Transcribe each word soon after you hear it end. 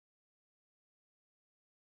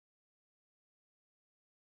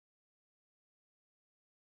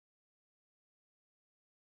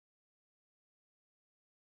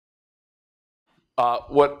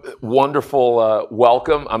What wonderful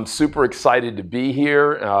welcome. I'm super excited to be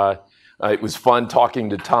here. It was fun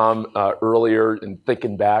talking to Tom earlier and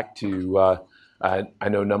thinking back to, I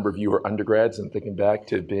know a number of you are undergrads, and thinking back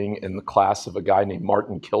to being in the class of a guy named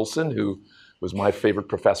Martin Kilson, who was my favorite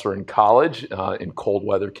professor in college in cold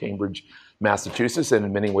weather Cambridge, Massachusetts, and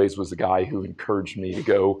in many ways was the guy who encouraged me to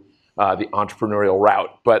go the entrepreneurial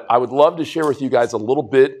route. But I would love to share with you guys a little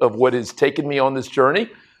bit of what has taken me on this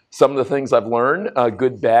journey. Some of the things I've learned,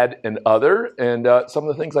 good, bad, and other, and some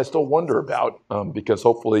of the things I still wonder about, because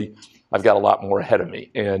hopefully I've got a lot more ahead of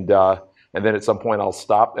me. And then at some point I'll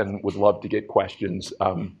stop and would love to get questions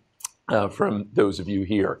from those of you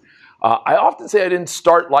here. I often say I didn't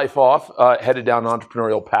start life off headed down an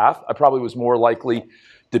entrepreneurial path. I probably was more likely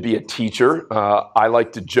to be a teacher. I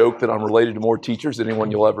like to joke that I'm related to more teachers than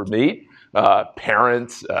anyone you'll ever meet.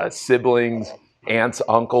 Parents, siblings, aunts,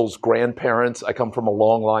 uncles, grandparents. I come from a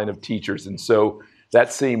long line of teachers, and so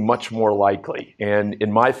that seemed much more likely. And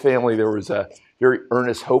in my family, there was a very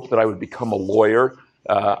earnest hope that I would become a lawyer.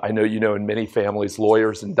 I know you know in many families,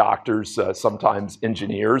 lawyers and doctors, sometimes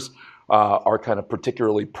engineers, are kind of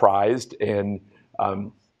particularly prized. And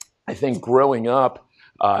I think growing up,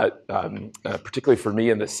 particularly for me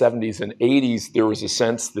in the 70s and 80s, there was a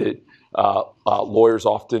sense that lawyers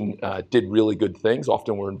often did really good things,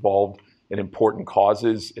 often were involved in important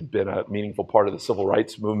causes. Had been a meaningful part of the civil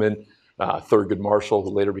rights movement. Thurgood Marshall, who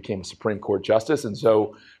later became a Supreme Court justice. And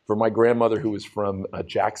so for my grandmother, who was from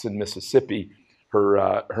Jackson, Mississippi,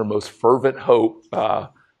 her most fervent hope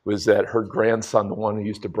was that her grandson, the one who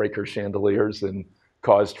used to break her chandeliers and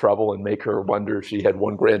cause trouble and make her wonder if she had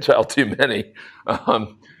one grandchild too many,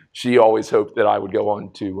 she always hoped that I would go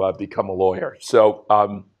on to become a lawyer. So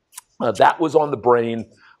that was on the brain.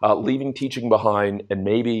 Leaving teaching behind and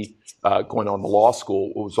maybe going on to law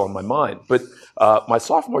school was on my mind. But my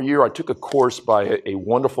sophomore year, I took a course by a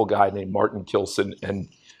wonderful guy named Martin Kilson. And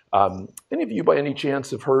any of you by any chance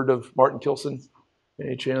have heard of Martin Kilson?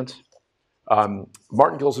 Any chance?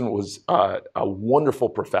 Martin Kilson was a wonderful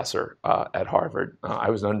professor at Harvard. I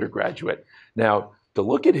was an undergraduate. Now, to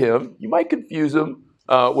look at him, you might confuse him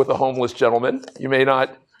with a homeless gentleman. You may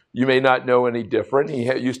not know any different.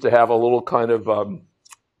 He used to have a little kind of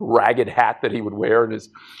ragged hat that he would wear, and his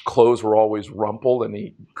clothes were always rumpled, and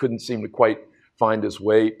he couldn't seem to quite find his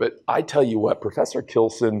way. But I tell you what, Professor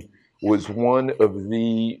Kilson was one of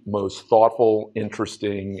the most thoughtful,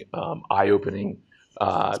 interesting, eye-opening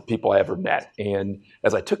people I ever met. And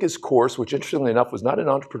as I took his course, which interestingly enough was not an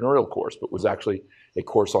entrepreneurial course, but was actually a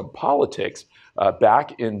course on politics,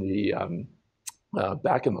 back in the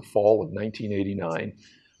fall of 1989,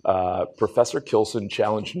 Professor Kilson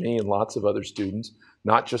challenged me and lots of other students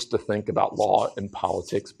not just to think about law and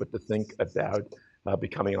politics, but to think about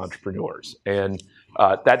becoming entrepreneurs. And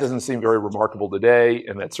that doesn't seem very remarkable today,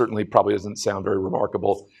 and that certainly probably doesn't sound very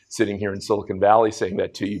remarkable sitting here in Silicon Valley saying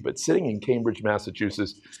that to you, but sitting in Cambridge,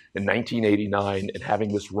 Massachusetts in 1989 and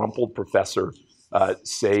having this rumpled professor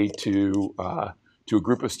say to a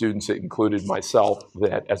group of students that included myself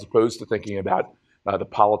that as opposed to thinking about the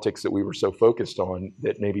politics that we were so focused on,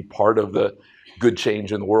 that maybe part of the good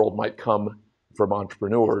change in the world might come from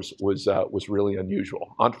entrepreneurs was really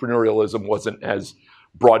unusual. Entrepreneurialism wasn't as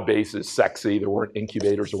broad-based, as sexy. There weren't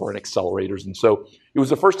incubators, there weren't accelerators. And so it was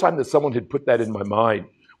the first time that someone had put that in my mind.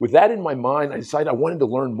 With that in my mind, I decided I wanted to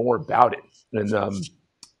learn more about it. And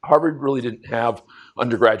Harvard really didn't have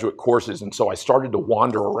undergraduate courses. And so I started to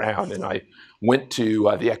wander around, and I went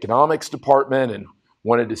to the economics department and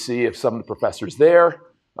wanted to see if some of the professors there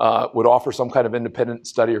would offer some kind of independent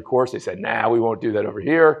study or course. They said, nah, we won't do that over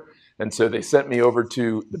here. And so they sent me over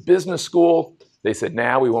to the business school. They said,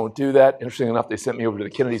 nah, we won't do that. Interestingly enough, they sent me over to the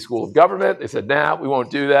Kennedy School of Government. They said, nah, we won't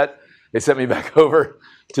do that. They sent me back over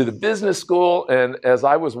to the business school. And as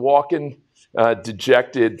I was walking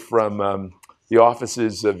dejected from the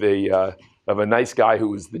offices of a nice guy who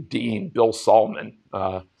was the dean, Bill Salman,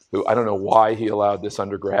 who I don't know why he allowed this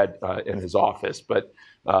undergrad in his office, but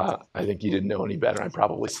I think he didn't know any better. I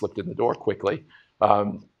probably slipped in the door quickly.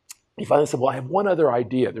 He finally said, well, I have one other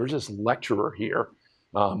idea. There's this lecturer here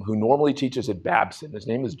who normally teaches at Babson. His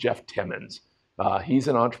name is Jeff Timmons. He's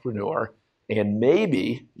an entrepreneur, and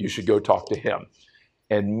maybe you should go talk to him.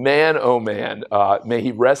 And man, oh man, may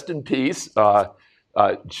he rest in peace.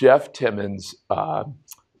 Jeff Timmons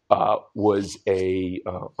was an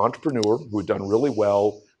entrepreneur who had done really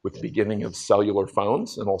well with the beginning of cellular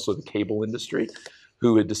phones and also the cable industry,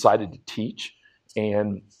 who had decided to teach.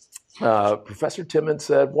 And Professor Timmons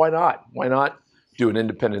said, why not? Why not do an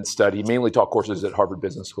independent study? He mainly taught courses at Harvard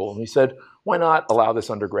Business School. And he said, why not allow this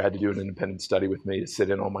undergrad to do an independent study with me, to sit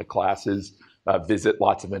in on my classes, visit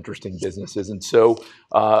lots of interesting businesses. And so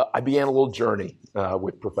I began a little journey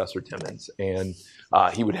with Professor Timmons. And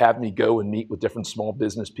he would have me go and meet with different small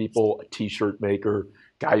business people, a t-shirt maker,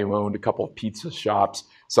 guy who owned a couple of pizza shops,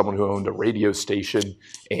 someone who owned a radio station,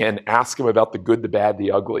 and ask him about the good, the bad,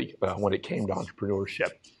 the ugly when it came to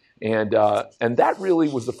entrepreneurship. And that really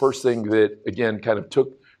was the first thing that, again, kind of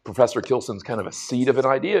took Professor Kilson's kind of a seed of an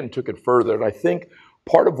idea and took it further. And I think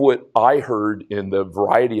part of what I heard in the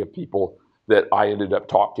variety of people that I ended up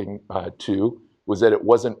talking to was that it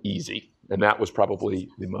wasn't easy. And that was probably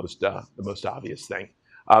the most obvious thing.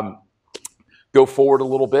 Go forward a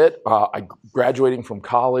little bit. I graduating from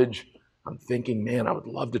college, I'm thinking, man, I would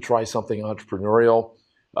love to try something entrepreneurial.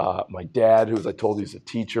 My dad, who, as I told you, is a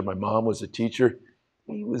teacher, my mom was a teacher,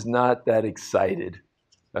 he was not that excited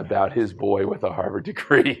about his boy with a Harvard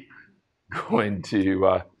degree going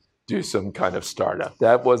to do some kind of startup.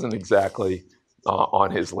 That wasn't exactly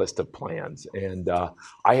on his list of plans. And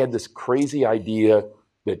I had this crazy idea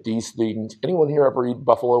that these things, anyone here ever eat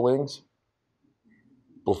buffalo wings?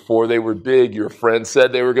 Before they were big, your friend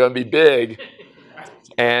said they were going to be big.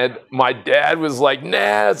 And my dad was like,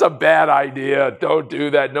 nah, it's a bad idea. Don't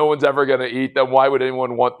do that. No one's ever going to eat them. Why would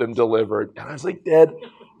anyone want them delivered? And I was like, Dad,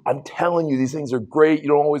 I'm telling you, these things are great. You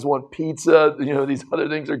don't always want pizza. You know, these other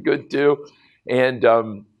things are good too. And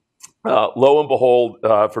lo and behold,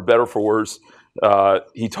 for better or for worse,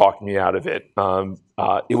 he talked me out of it.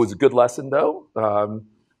 It was a good lesson, though.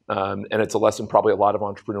 And it's a lesson probably a lot of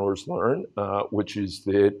entrepreneurs learn, which is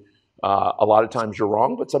that a lot of times you're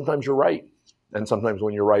wrong, but sometimes you're right. And sometimes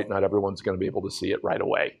when you're right, not everyone's going to be able to see it right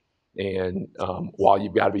away. And while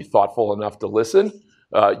you've got to be thoughtful enough to listen,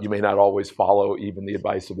 you may not always follow even the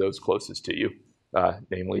advice of those closest to you,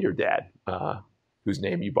 namely your dad, whose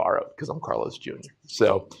name you borrowed, because I'm Carlos Jr.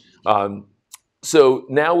 So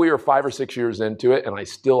now we are 5 or 6 years into it, and I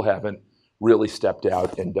still haven't really stepped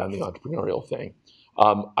out and done the entrepreneurial thing.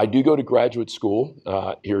 I do go to graduate school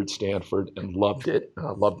here at Stanford and loved it.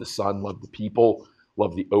 Loved the sun, loved the people,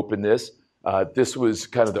 loved the openness. This was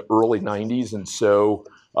kind of the early 90s, and so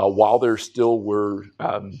while there still were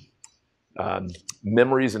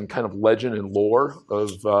memories and kind of legend and lore of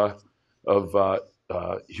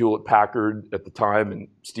Hewlett-Packard at the time and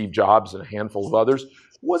Steve Jobs and a handful of others,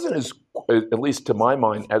 wasn't as, at least to my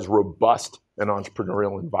mind, as robust an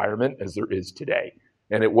entrepreneurial environment as there is today.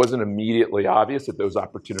 And it wasn't immediately obvious that those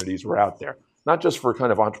opportunities were out there. Not just for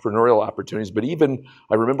kind of entrepreneurial opportunities, but even,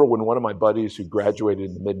 I remember when one of my buddies who graduated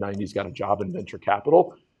in the mid-90s got a job in venture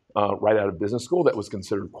capital right out of business school, that was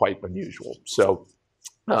considered quite unusual. So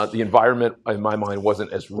the environment, in my mind,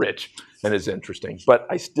 wasn't as rich and as interesting. But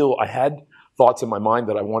I had thoughts in my mind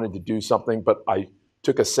that I wanted to do something, but I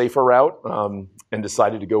took a safer route and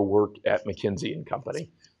decided to go work at McKinsey and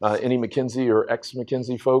Company. Any McKinsey or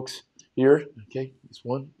ex-McKinsey folks here? Okay, this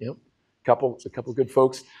one, yep. A couple good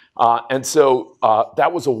folks. And so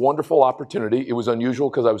that was a wonderful opportunity. It was unusual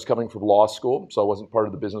because I was coming from law school, so I wasn't part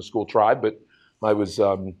of the business school tribe, but I was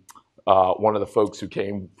one of the folks who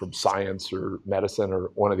came from science or medicine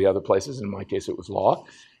or one of the other places. In my case, it was law.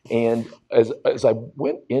 And as I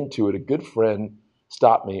went into it, a good friend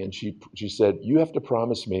stopped me and she said, you have to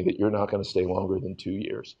promise me that you're not going to stay longer than 2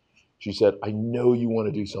 years. She said, I know you want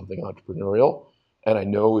to do something entrepreneurial. And I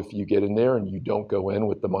know if you get in there and you don't go in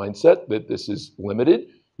with the mindset that this is limited,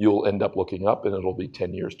 you'll end up looking up and it'll be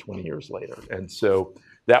 10 years, 20 years later. And so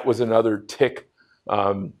that was another tick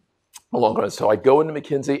along those. So I go into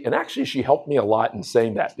McKinsey, and actually she helped me a lot in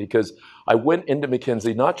saying that, because I went into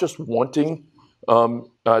McKinsey not just wanting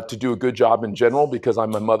to do a good job in general because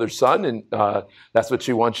I'm my mother's son and that's what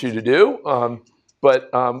she wants you to do, but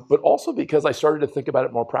also because I started to think about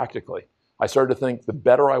it more practically. I started to think the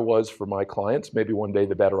better I was for my clients, maybe one day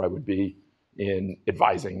the better I would be in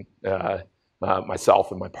advising myself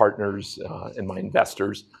and my partners and my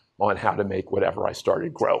investors on how to make whatever I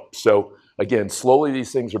started grow. So again, slowly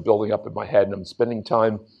these things are building up in my head, and I'm spending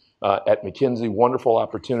time at McKinsey, wonderful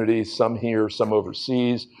opportunities, some here, some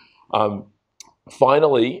overseas.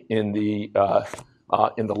 Finally, in the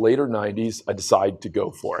later 90s, I decided to go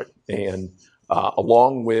for it. And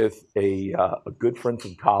along with a good friend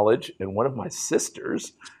from college and one of my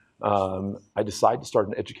sisters, I decided to start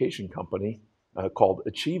an education company called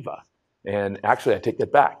Achieva. And actually, I take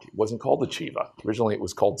that back. It wasn't called Achieva. Originally, it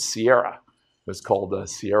was called Sierra. It was called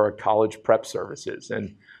Sierra College Prep Services.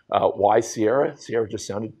 And why Sierra? Sierra just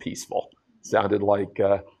sounded peaceful. Sounded like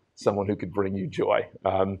someone who could bring you joy.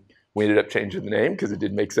 We ended up changing the name because it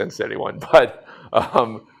didn't make sense to anyone.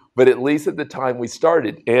 But at least at the time we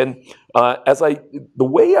started. And the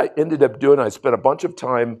way I ended up doing it, I spent a bunch of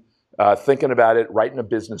time thinking about it, writing a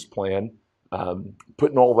business plan,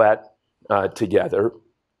 putting all that together.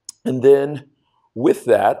 And then with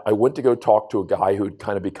that, I went to go talk to a guy who had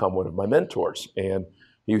kind of become one of my mentors. And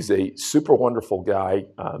he was a super wonderful guy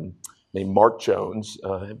named Mark Jones.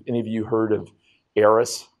 Have any of you heard of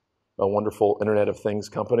Eris, a wonderful Internet of Things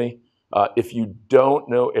company? If you don't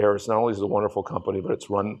know Eris, not only is it a wonderful company, but it's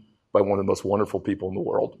run by one of the most wonderful people in the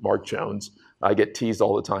world, Mark Jones. I get teased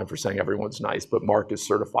all the time for saying everyone's nice, but Mark is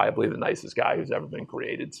certifiably the nicest guy who's ever been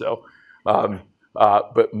created. So,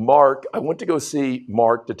 but Mark, I went to go see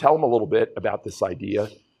Mark to tell him a little bit about this idea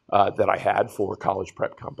that I had for a college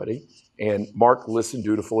prep company. And Mark listened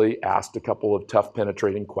dutifully, asked a couple of tough,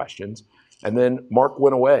 penetrating questions, and then Mark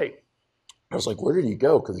went away. I was like, where did he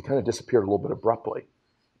go? Because he kind of disappeared a little bit abruptly.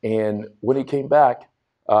 And when he came back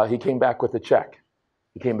with a check.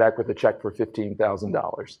 He came back with a check for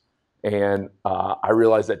 $15,000. And I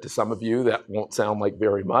realize that to some of you, that won't sound like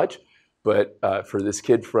very much. But for this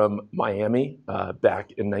kid from Miami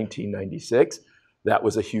back in 1996, that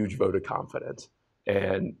was a huge vote of confidence.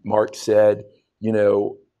 And Mark said,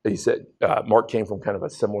 Mark came from kind of a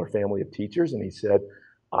similar family of teachers. And he said,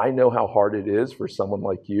 I know how hard it is for someone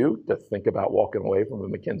like you to think about walking away from a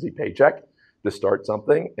McKinsey paycheck to start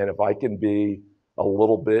something. And if I can be a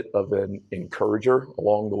little bit of an encourager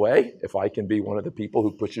along the way, if I can be one of the people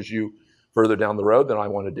who pushes you further down the road, then I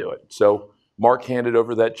want to do it. So Mark handed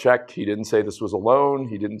over that check. He didn't say this was a loan.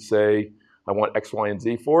 He didn't say, I want X, Y, and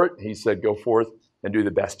Z for it. He said, go forth and do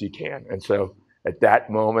the best you can. And so at that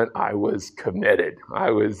moment, I was committed.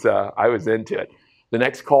 I was into it. The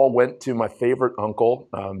next call went to my favorite uncle.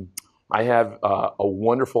 I have a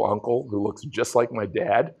wonderful uncle who looks just like my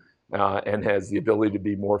dad and has the ability to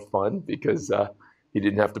be more fun because he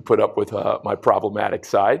didn't have to put up with my problematic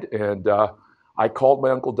side. And I called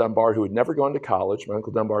my Uncle Dunbar, who had never gone to college. My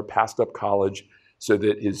Uncle Dunbar passed up college so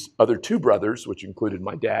that his other two brothers, which included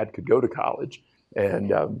my dad, could go to college.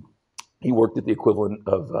 And he worked at the equivalent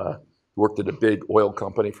of, worked at a big oil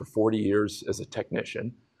company for 40 years as a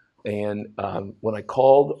technician. And when I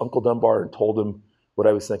called Uncle Dunbar and told him what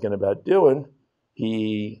I was thinking about doing,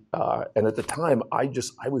 and at the time, I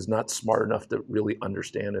was not smart enough to really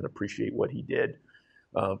understand and appreciate what he did.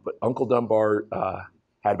 But Uncle Dunbar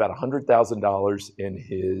had about $100,000 in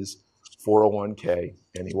his 401k,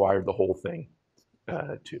 and he wired the whole thing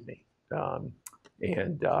to me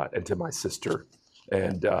and to my sister,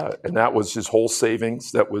 and that was his whole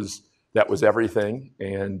savings. That was everything,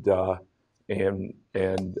 and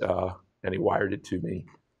he wired it to me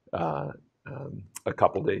a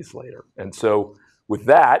couple days later. And so with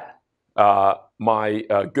that, my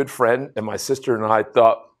good friend and my sister and I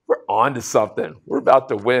thought, we're on to something. We're about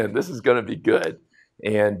to win. This is going to be good.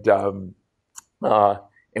 And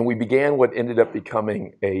we began what ended up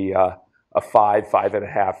becoming a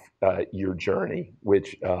 5.5 year journey,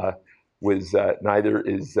 which was neither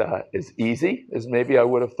as easy as maybe I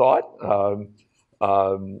would have thought,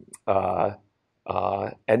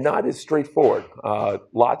 and not as straightforward.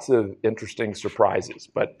 Lots of interesting surprises,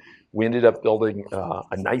 but we ended up building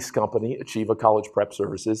a nice company, Achieva College Prep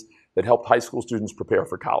Services, that helped high school students prepare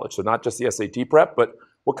for college. So not just the SAT prep, but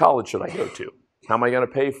what college should I go to? How am I going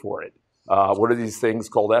to pay for it? What are these things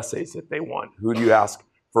called essays that they want? Who do you ask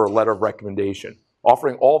for a letter of recommendation?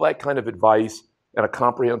 Offering all that kind of advice in a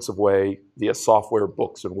comprehensive way via software,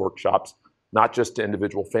 books, and workshops, not just to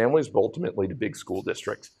individual families, but ultimately to big school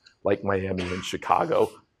districts like Miami and Chicago,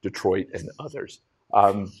 Detroit, and others.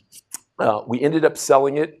 We ended up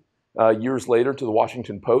selling it years later to the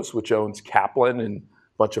Washington Post, which owns Kaplan and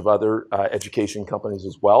a bunch of other education companies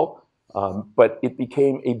as well. But it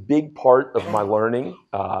became a big part of my learning,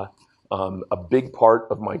 a big part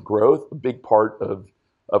of my growth, a big part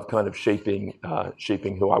of kind of shaping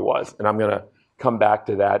who I was. And I'm going to come back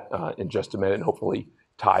to that in just a minute and hopefully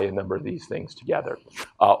tie a number of these things together.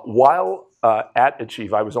 While at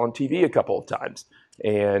Achieva, I was on TV a couple of times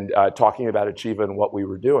and talking about Achieva and what we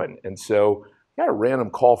were doing. And so I got a random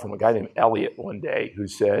call from a guy named Elliot one day who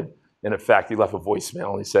said, and in fact, he left a voicemail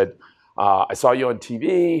and he said, I saw you on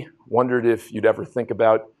TV, wondered if you'd ever think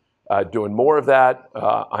about doing more of that.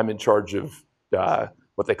 I'm in charge of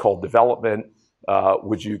what they call development.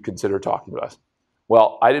 Would you consider talking to us?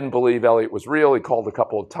 Well, I didn't believe Elliot was real. He called a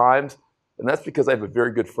couple of times. And that's because I have a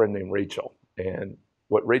very good friend named Rachel. And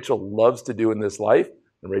what Rachel loves to do in this life,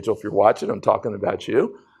 and Rachel, if you're watching, I'm talking about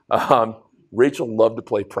you, Rachel loved to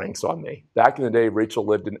play pranks on me. Back in the day, Rachel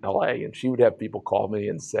lived in LA, and she would have people call me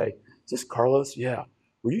and say, is this Carlos? Yeah.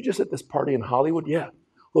 Were you just at this party in Hollywood? Yeah.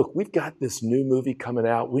 Look, we've got this new movie coming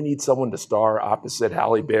out. We need someone to star opposite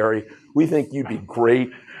Halle Berry. We think you'd be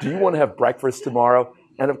great. Do you want to have breakfast tomorrow?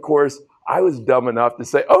 And of course, I was dumb enough to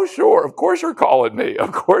say, oh, sure, of course you're calling me.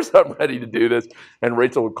 Of course I'm ready to do this. And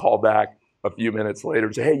Rachel would call back a few minutes later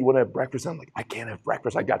and say, hey, you want to have breakfast? I'm like, I can't have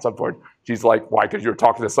breakfast. I got something for it. She's like, why? Because you're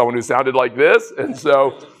talking to someone who sounded like this? And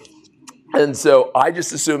so I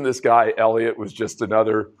just assumed this guy, Elliot, was just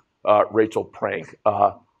another Rachel prank.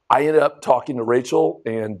 I ended up talking to Rachel,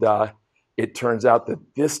 and it turns out that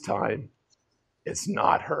this time it's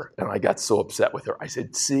not her. And I got so upset with her. I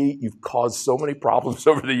said, see, you've caused so many problems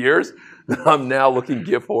over the years that I'm now looking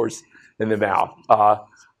gift horse in the mouth.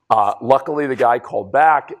 Luckily, the guy called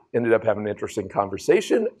back, ended up having an interesting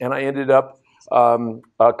conversation, and I ended up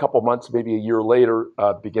a couple months, maybe a year later,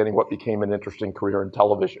 beginning what became an interesting career in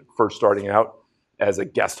television. First starting out as a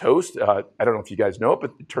guest host. I don't know if you guys know it,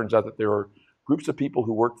 but it turns out that there are groups of people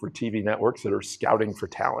who work for TV networks that are scouting for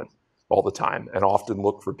talent all the time and often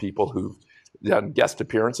look for people who've done guest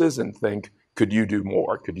appearances and think, could you do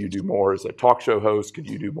more? Could you do more as a talk show host? Could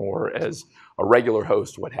you do more as a regular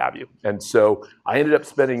host, what have you? And so I ended up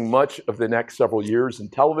spending much of the next several years in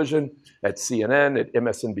television, at CNN, at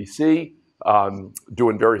MSNBC,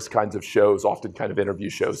 doing various kinds of shows, often kind of interview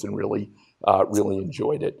shows, and really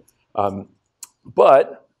enjoyed it.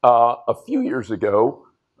 But a few years ago,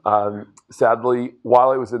 sadly,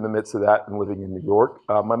 while I was in the midst of that and living in New York,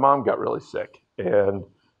 my mom got really sick. And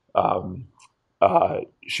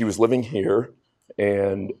she was living here,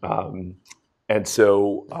 and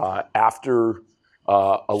so after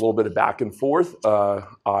a little bit of back and forth,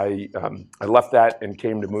 I left that and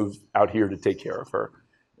came to move out here to take care of her.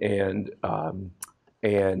 And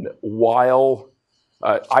while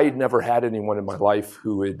I had never had anyone in my life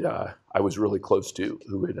who I was really close to,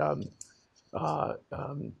 who had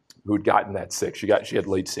gotten that sick. She had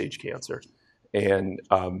late stage cancer, and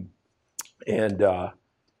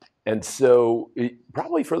so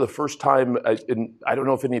probably for the first time, and I don't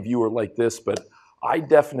know if any of you are like this, but I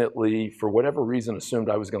definitely, for whatever reason, assumed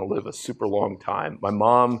I was going to live a super long time. My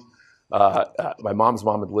mom's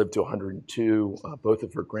mom had lived to 102. Both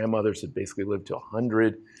of her grandmothers had basically lived to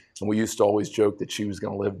 100. And we used to always joke that she was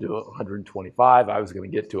going to live to 125. I was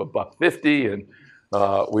going to get to $150, and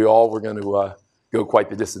we all were going to go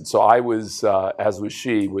quite the distance. So I was, as was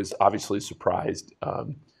she, was obviously surprised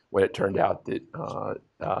when it turned out that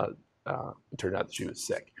she was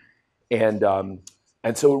sick, and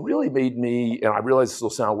so it really made me. And I realize this will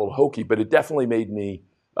sound a little hokey, but it definitely made me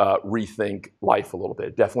rethink life a little bit.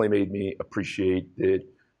 It definitely made me appreciate that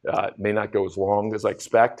it may not go as long as I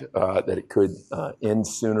expect, that it could end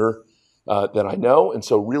sooner than I know, and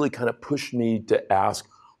so really kind of pushed me to ask,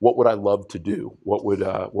 what would I love to do? What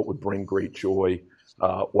would bring great joy?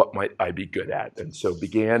 What might I be good at? And so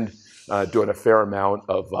began doing a fair amount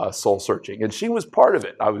of soul searching. And she was part of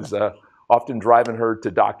it. I was often driving her to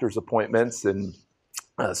doctor's appointments and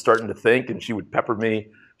starting to think, and she would pepper me.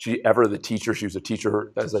 She was a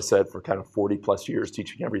teacher, as I said, for kind of 40 plus years,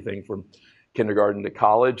 teaching everything from kindergarten to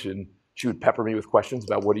college. And she would pepper me with questions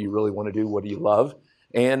about, what do you really want to do? What do you love?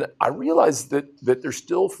 And I realized that there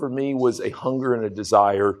still, for me, was a hunger and a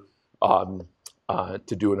desire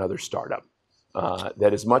to do another startup.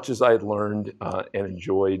 That as much as I had learned and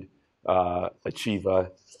enjoyed Achieva,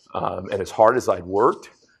 and as hard as I'd worked,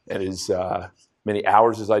 and as many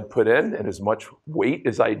hours as I'd put in, and as much weight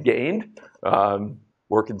as I'd gained,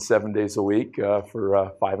 working 7 days a week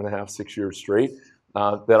for 5.5, 6 years straight,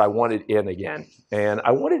 that I wanted in again. And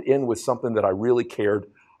I wanted in with something that I really cared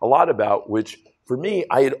a lot about, which for me,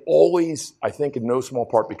 I had always, I think in no small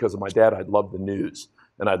part because of my dad, I'd loved the news.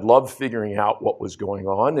 And I'd loved figuring out what was going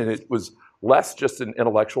on. And it was less just an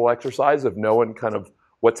intellectual exercise of knowing kind of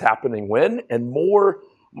what's happening when, and more,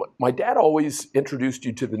 my dad always introduced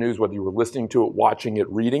you to the news, whether you were listening to it, watching it,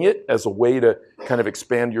 reading it, as a way to kind of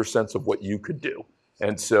expand your sense of what you could do.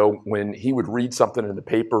 And so when he would read something in the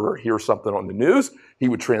paper or hear something on the news, he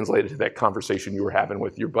would translate it to that conversation you were having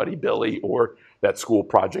with your buddy Billy, or that school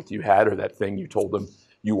project you had, or that thing you told him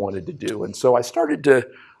you wanted to do. And so I started to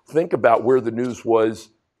think about where the news was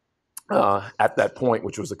at that point,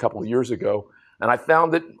 which was a couple of years ago. And I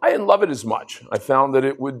found that I didn't love it as much. I found that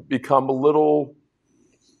it would become a little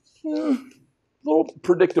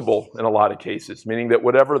predictable in a lot of cases, meaning that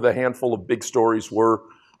whatever the handful of big stories were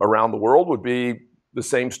around the world would be the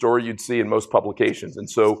same story you'd see in most publications. And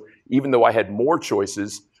so even though I had more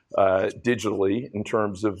choices digitally in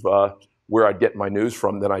terms of where I'd get my news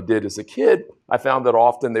from than I did as a kid, I found that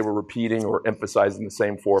often they were repeating or emphasizing the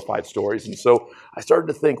same 4 or 5 stories. And so I started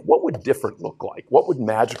to think, what would different look like? What would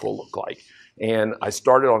magical look like? And I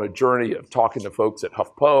started on a journey of talking to folks at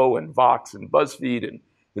HuffPo and Vox and BuzzFeed and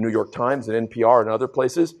the New York Times and NPR and other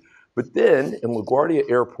places. But then in LaGuardia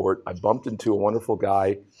Airport, I bumped into a wonderful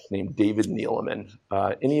guy named David Neeleman.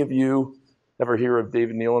 Any of you Ever hear of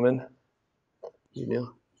David Neeleman?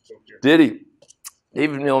 Did he?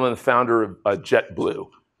 David Neeleman, the founder of JetBlue,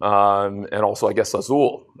 and also, I guess,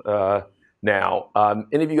 Azul now.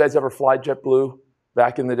 Any of you guys ever fly JetBlue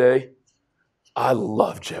back in the day? I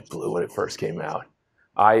loved JetBlue when it first came out.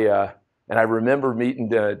 And I remember meeting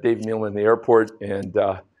David Neeleman in the airport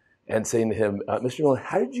and saying to him, Mr. Neeleman,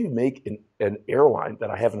 how did you make an airline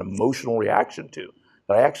that I have an emotional reaction to,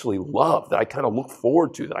 that I actually love, that I kind of look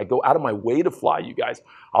forward to, that I go out of my way to fly you guys?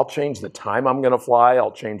 I'll change the time I'm going to fly.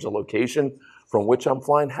 I'll change the location from which I'm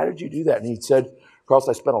flying. How did you do that? And he said, Carlos,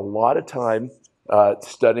 I spent a lot of time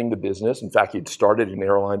studying the business. In fact, he'd started an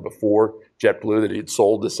airline before JetBlue that he'd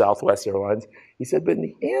sold to Southwest Airlines. He said, but in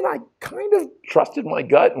the end, I kind of trusted my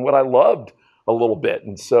gut and what I loved a little bit.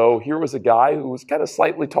 And so here was a guy who was kind of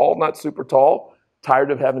slightly tall, not super tall,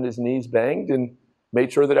 tired of having his knees banged, and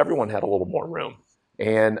made sure that everyone had a little more room.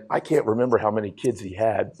 And I can't remember how many kids he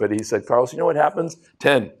had, but he said, Carlos, you know what happens?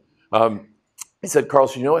 10. He said,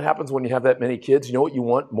 Carlos, you know what happens when you have that many kids? You know what you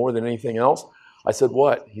want more than anything else? I said,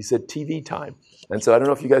 what? He said, TV time. And so I don't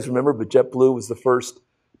know if you guys remember, but JetBlue was the first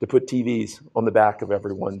to put TVs on the back of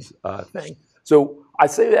everyone's thing. So I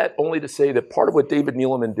say that only to say that part of what David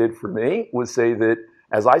Neeleman did for me was say that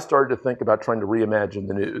as I started to think about trying to reimagine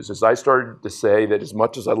the news, as I started to say that as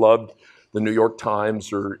much as I loved the New York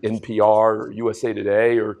Times or NPR or USA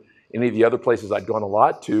Today or any of the other places I'd gone a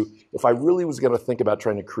lot to, if I really was going to think about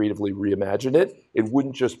trying to creatively reimagine it, it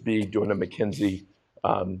wouldn't just be doing a McKinsey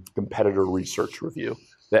competitor research review.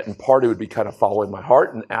 That in part it would be kind of following my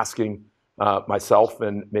heart and asking myself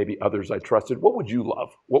and maybe others I trusted, what would you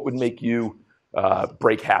love? What would make you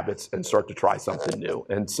break habits and start to try something new?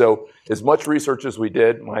 And so as much research as we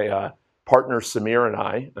did, my partner Samir and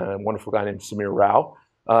I, a wonderful guy named Samir Rao,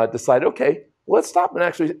 decided, okay, let's stop and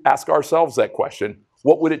actually ask ourselves that question.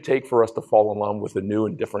 What would it take for us to fall in love with a new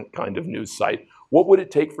and different kind of news site? What would it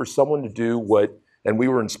take for someone to do what, and we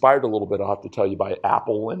were inspired a little bit, I'll have to tell you, by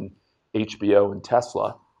Apple and HBO and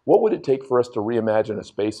Tesla. What would it take for us to reimagine a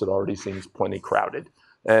space that already seems plenty crowded?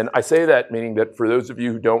 And I say that meaning that for those of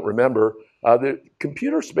you who don't remember, the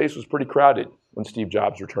computer space was pretty crowded when Steve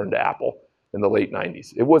Jobs returned to Apple in the late 90s.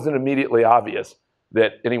 It wasn't immediately obvious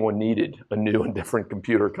that anyone needed a new and different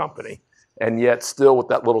computer company. And yet still with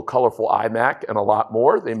that little colorful iMac and a lot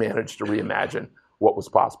more, they managed to reimagine what was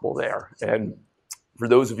possible there. And for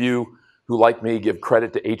those of you who, like me, give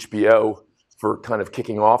credit to HBO for kind of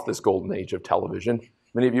kicking off this golden age of television,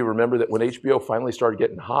 many of you remember that when HBO finally started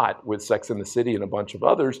getting hot with Sex and the City and a bunch of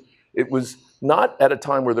others, it was not at a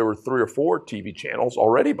time where there were 3 or 4 TV channels.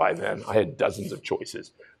 Already by then, I had dozens of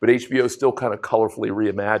choices. But HBO still kind of colorfully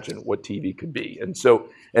reimagined what TV could be. And so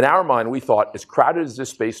in our mind, we thought, as crowded as this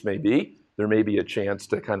space may be, there may be a chance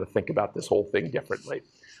to kind of think about this whole thing differently.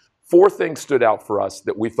 4 things stood out for us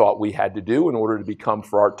that we thought we had to do in order to become,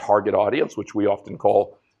 for our target audience, which we often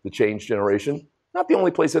call the change generation, not the only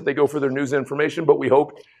place that they go for their news and information, but we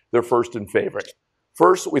hoped they're first and favorite.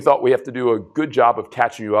 First, we thought we have to do a good job of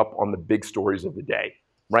catching you up on the big stories of the day,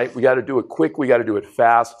 right? We got to do it quick, we got to do it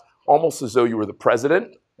fast, almost as though you were the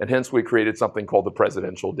president, and hence we created something called the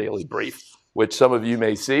Presidential Daily Brief, which some of you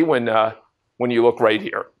may see when you look right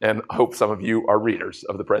here, and I hope some of you are readers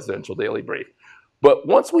of the Presidential Daily Brief. But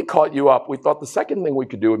once we caught you up, we thought the second thing we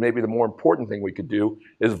could do, and maybe the more important thing we could do,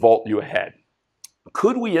 is vault you ahead.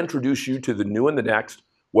 Could we introduce you to the new and the next,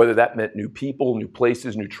 whether that meant new people, new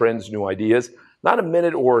places, new trends, new ideas, not a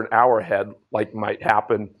minute or an hour ahead like might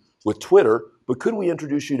happen with Twitter, but could we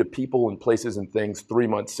introduce you to people and places and things 3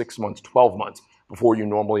 months, 6 months, 12 months before you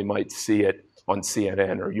normally might see it on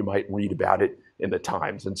CNN or you might read about it in the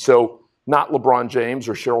Times? And so not LeBron James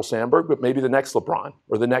or Sheryl Sandberg, but maybe the next LeBron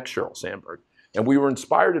or the next Sheryl Sandberg. And we were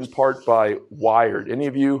inspired in part by Wired. Any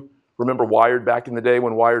of you remember Wired back in the day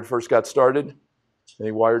when Wired first got started?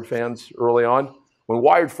 Any Wired fans early on? When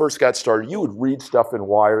Wired first got started, you would read stuff in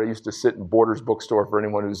Wired. I used to sit in Borders bookstore, for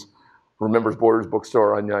anyone who remembers Borders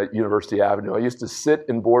bookstore on University Avenue. I used to sit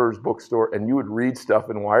in Borders bookstore and you would read stuff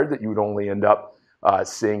in Wired that you would only end up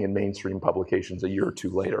seeing in mainstream publications a year or 2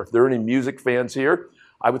 later. If there are any music fans here,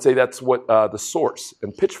 I would say that's what The Source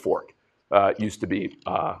and Pitchfork used to be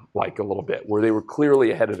like a little bit, where they were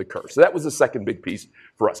clearly ahead of the curve. So that was the second big piece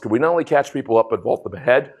for us. Could we not only catch people up, but vault them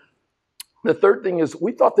ahead? The third thing is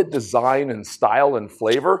we thought that design and style and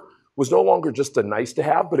flavor was no longer just a nice to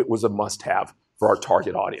have, but it was a must have for our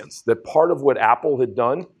target audience. That part of what Apple had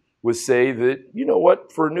done was say that, you know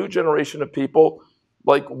what, for a new generation of people,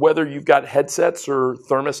 like whether you've got headsets or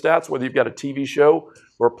thermostats, whether you've got a TV show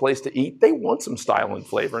or a place to eat, they want some style and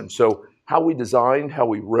flavor. And so how we designed, how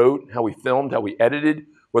we wrote, how we filmed, how we edited,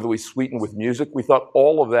 whether we sweetened with music, we thought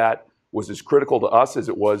all of that was as critical to us as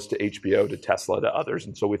it was to HBO, to Tesla, to others.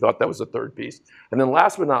 And so we thought that was the third piece. And then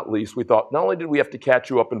last but not least, we thought not only did we have to catch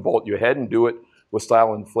you up and vault you ahead and do it with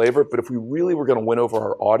style and flavor, but if we really were going to win over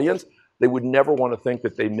our audience, they would never want to think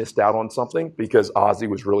that they missed out on something because Ozy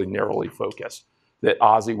was really narrowly focused, that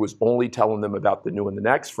Ozy was only telling them about the new and the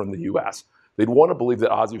next from the US. They'd want to believe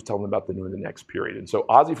that Ozy was telling them about the new and the next period. And so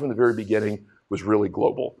Ozy from the very beginning was really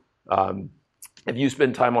global. If you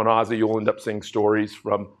spend time on Ozy, you'll end up seeing stories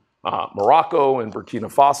from Morocco and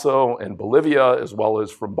Burkina Faso and Bolivia, as well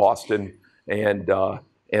as from Boston and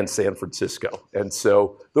San Francisco. And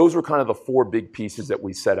so those were kind of the four big pieces that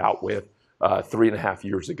we set out with 3.5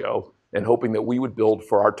 years ago, and hoping that we would build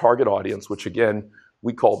for our target audience, which again,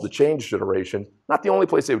 we called the change generation. Not the only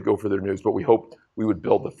place they would go for their news, but we hoped we would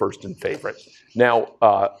build the first and favorite. Now,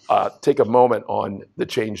 take a moment on the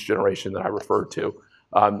change generation that I referred to.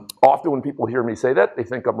 Often when people hear me say that, they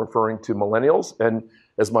think I'm referring to millennials. And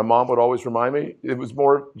as my mom would always remind me, it was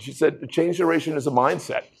more, she said, the change generation is a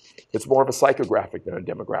mindset. It's more of a psychographic than a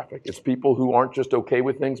demographic. It's people who aren't just okay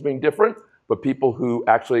with things being different, but people who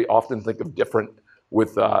actually often think of different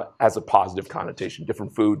with as a positive connotation,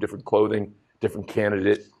 different food, different clothing, different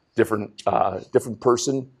candidate, different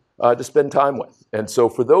person to spend time with. And so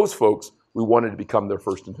for those folks, we wanted to become their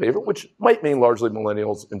first and favorite, which might mean largely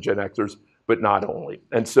millennials and Gen Xers, but not only.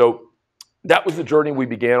 And so that was the journey we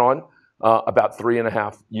began on about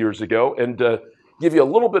 3.5 years ago. And to give you a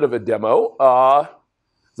little bit of a demo,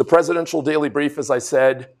 the Presidential Daily Brief, as I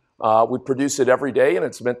said, we produce it every day, and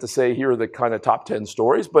it's meant to say here are the kind of top 10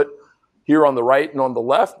 stories. But here on the right and on the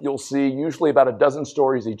left, you'll see usually about a dozen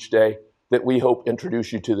stories each day that we hope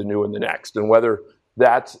introduce you to the new and the next. And whether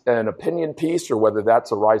that's an opinion piece or whether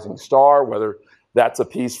that's a rising star, whether that's a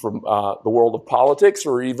piece from the world of politics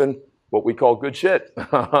or even what we call good shit. We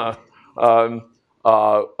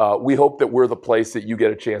hope that we're the place that you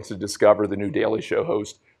get a chance to discover the new Daily Show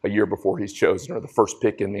host a year before he's chosen, or the first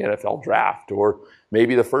pick in the NFL draft, or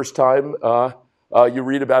maybe the first time you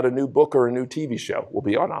read about a new book or a new TV show will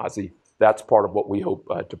be on Ozy. That's part of what we hope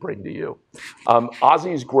to bring to you.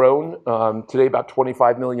 Ozy's grown. Today, about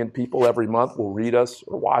 25 million people every month will read us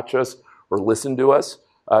or watch us or listen to us.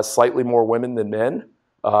 Slightly more women than men.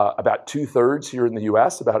 About 2/3 here in the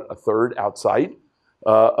US, about 1/3 outside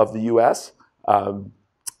of the US.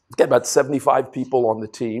 We've got about 75 people on the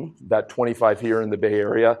team, about 25 here in the Bay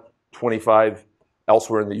Area, 25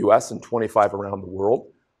 elsewhere in the US, and 25 around the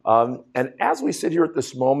world. And as we sit here at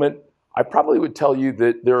this moment, I probably would tell you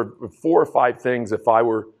that there are 4 or 5 things, if I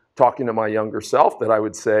were talking to my younger self, that I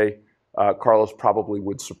would say, Carlos, probably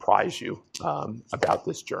would surprise you about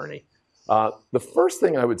this journey. The first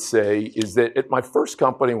thing I would say is that at my first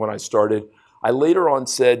company when I started, I later on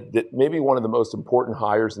said that maybe one of the most important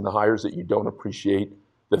hires, and the hires that you don't appreciate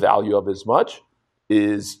the value of as much,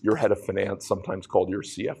 is your head of finance, sometimes called your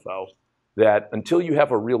CFO. That until you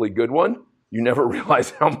have a really good one, you never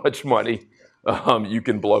realize how much money you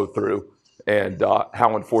can blow through and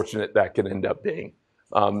how unfortunate that can end up being.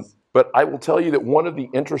 But I will tell you that one of the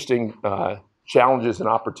interesting challenges and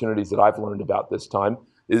opportunities that I've learned about this time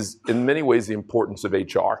is in many ways the importance of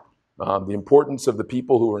HR. The importance of the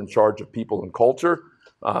people who are in charge of people and culture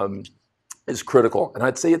is critical. And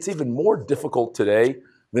I'd say it's even more difficult today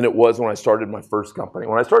than it was when I started my first company.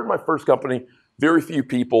 When I started my first company, very few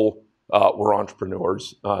people were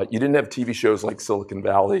entrepreneurs. You didn't have TV shows like Silicon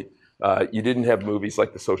Valley. You didn't have movies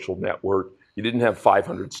like The Social Network. You didn't have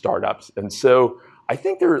 500 startups. And so I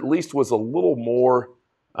think there at least was a little more,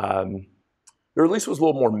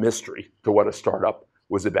 mystery to what a startup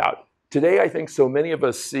was about. Today, I think so many of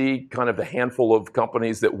us see kind of a handful of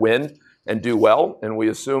companies that win and do well, and we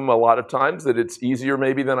assume a lot of times that it's easier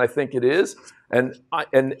maybe than I think it is. And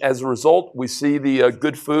as a result, we see the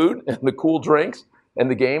good food and the cool drinks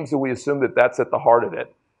and the games, and we assume that that's at the heart of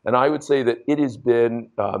it. And I would say that it has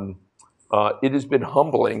been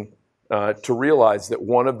humbling to realize that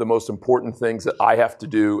one of the most important things that I have to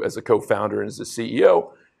do as a co-founder and as a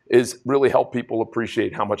CEO is really help people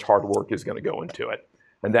appreciate how much hard work is going to go into it.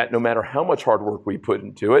 And that no matter how much hard work we put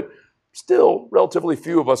into it, still relatively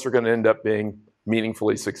few of us are going to end up being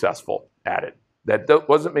meaningfully successful at it. That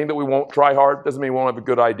doesn't mean that we won't try hard, doesn't mean we won't have a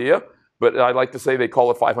good idea, but I like to say they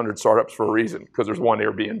call it 500 startups for a reason, because there's one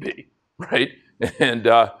Airbnb, right? And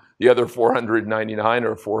the other 499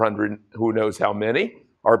 or 400, who knows how many,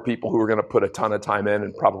 are people who are going to put a ton of time in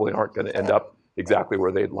and probably aren't going to end up exactly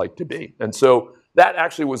where they'd like to be. And so that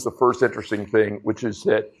actually was the first interesting thing, which is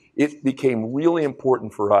that it became really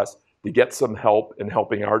important for us to get some help in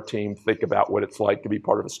helping our team think about what it's like to be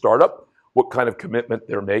part of a startup, what kind of commitment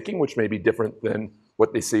they're making, which may be different than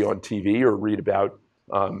what they see on TV or read about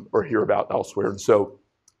or hear about elsewhere. And so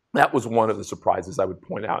That was one of the surprises I would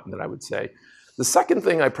point out and that I would say. The second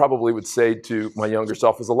thing I probably would say to my younger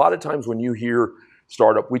self is a lot of times when you hear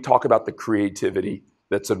startup, we talk about the creativity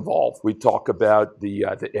that's involved. We talk about the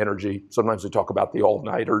energy. Sometimes we talk about the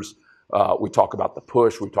all-nighters. We talk about the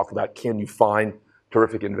push. We talk about, can you find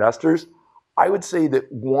terrific investors? I would say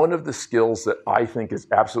that one of the skills that I think is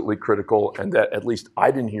absolutely critical and that at least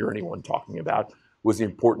I didn't hear anyone talking about was the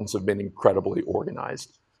importance of being incredibly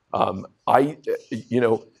organized.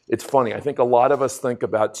 It's funny. I think a lot of us think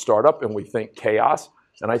about startup and we think chaos.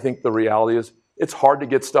 And I think the reality is it's hard to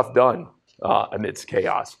get stuff done amidst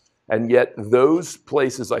chaos. And yet those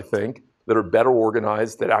places, I think, that are better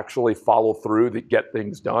organized, that actually follow through, that get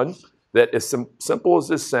things done, that as simple as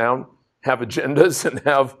this sound, have agendas and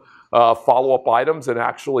have follow-up items and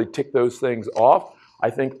actually tick those things off, I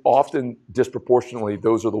think often disproportionately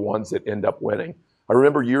those are the ones that end up winning. I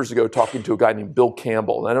remember years ago talking to a guy named Bill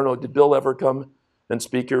Campbell. And I don't know, did Bill ever come and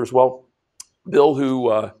speak here as well? Bill,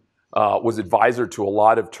 who was advisor to a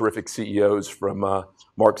lot of terrific CEOs from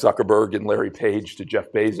Mark Zuckerberg and Larry Page to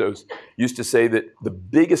Jeff Bezos, used to say that the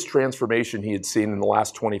biggest transformation he had seen in the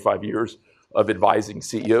last 25 years of advising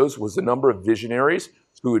CEOs was the number of visionaries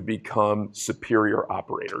who would become superior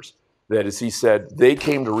operators. That, as he said, they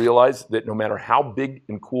came to realize that no matter how big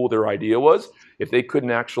and cool their idea was, if they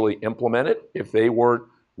couldn't actually implement it, if they weren't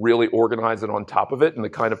really organized and on top of it and the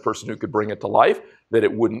kind of person who could bring it to life, that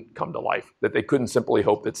it wouldn't come to life, that they couldn't simply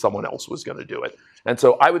hope that someone else was going to do it. And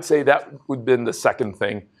so I would say that would have been the second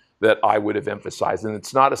thing that I would have emphasized. And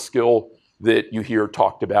it's not a skill that you hear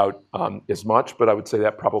talked about as much, but I would say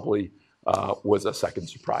that probably was a second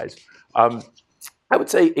surprise. I would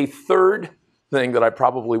say a third thing that I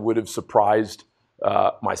probably would have surprised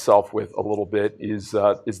myself with a little bit is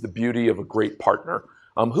the beauty of a great partner.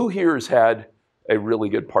 Who here has had a really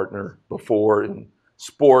good partner before in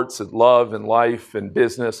sports and love and life and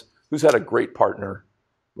business? Who's had a great partner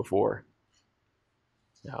before?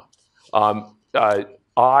 Yeah.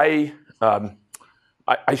 I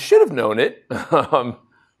should have known it.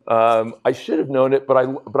 I should have known it, but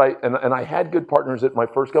I had good partners at my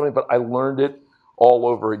first company, but I learned it all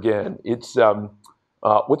over again. It's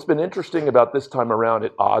what's been interesting about this time around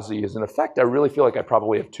at Ozy is, in effect, I really feel like I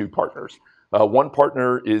probably have two partners. One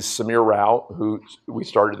partner is Samir Rao, who we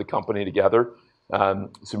started the company together.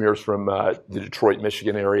 Samir's from the Detroit,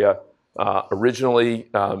 Michigan area. Originally,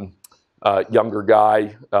 younger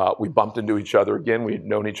guy. We bumped into each other again. We'd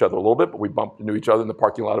known each other a little bit, but we bumped into each other in the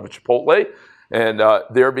parking lot of a Chipotle. And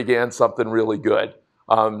there began something really good.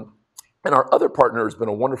 And our other partner has been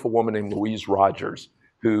a wonderful woman named Louise Rogers,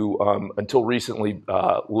 who until recently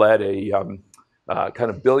led a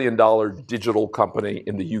kind of billion-dollar digital company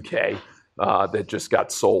in the UK that just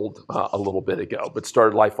got sold a little bit ago, but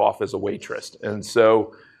started life off as a waitress. And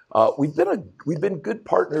so we've been good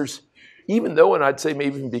partners, even though, and I'd say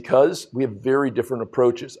maybe even because, we have very different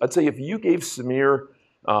approaches. I'd say if you gave Samir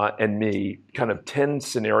and me kind of 10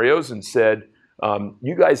 scenarios and said,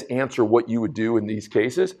 you guys answer what you would do in these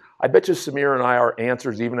cases, I bet you Samir and I, our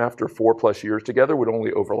answers, even after 4+ years together, would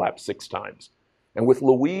only overlap 6 times. And with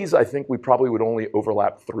Louise, I think we probably would only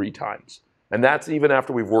overlap 3 times. And that's even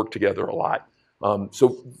after we've worked together a lot.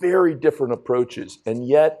 So very different approaches. And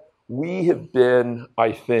yet we have been,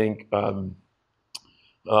 I think,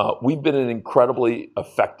 we've been an incredibly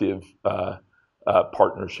effective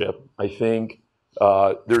partnership. I think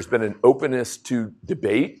there's been an openness to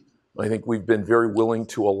debate. I think we've been very willing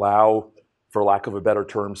to allow, for lack of a better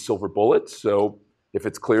term, silver bullets. So if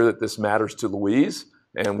it's clear that this matters to Louise,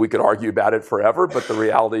 and we could argue about it forever, but the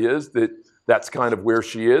reality is that that's kind of where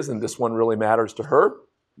she is, and this one really matters to her,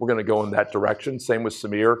 we're going to go in that direction. Same with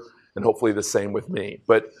Samir, and hopefully the same with me.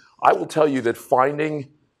 But I will tell you that finding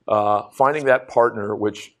that partner,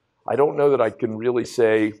 which I don't know that I can really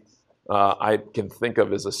say I can think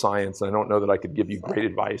of as a science, and I don't know that I could give you great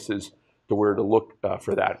advice as to where to look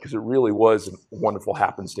for that, because it really was a wonderful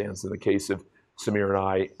happenstance in the case of Samir and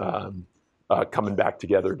I coming back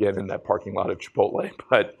together again in that parking lot of Chipotle.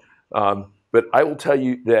 But I will tell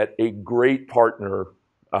you that a great partner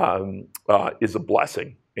is a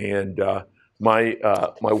blessing. And my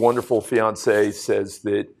wonderful fiance says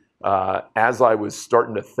that as I was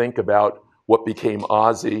starting to think about what became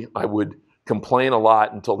Ozy, I would complain a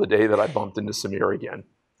lot until the day that I bumped into Samir again.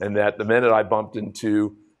 And that the minute I bumped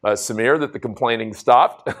into Samir, that the complaining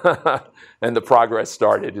stopped and the progress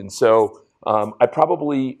started. And so I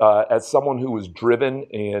probably, as someone who was driven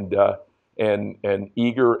and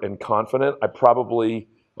eager and confident, I probably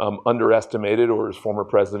underestimated, or as former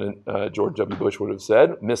President George W. Bush would have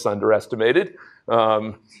said, misunderestimated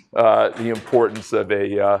the importance of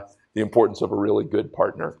a the importance of a really good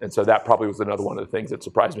partner. And so that probably was another one of the things that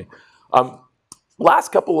surprised me.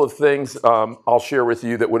 Last couple of things I'll share with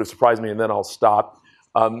you that would have surprised me, and then I'll stop.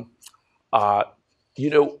 You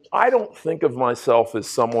know, I don't think of myself as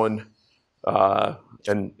someone,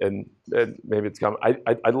 and maybe it's coming.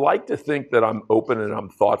 I like to think that I'm open and I'm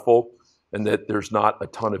thoughtful, and that there's not a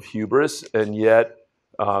ton of hubris. And yet,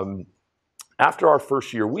 after our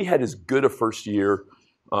first year, we had as good a first year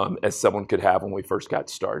as someone could have when we first got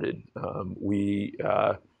started. We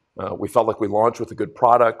felt like we launched with a good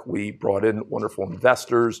product. We brought in wonderful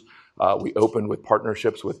investors. We opened with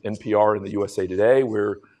partnerships with NPR and the USA Today,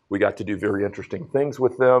 where we got to do very interesting things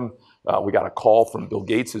with them. We got a call from Bill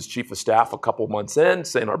Gates' chief of staff a couple months in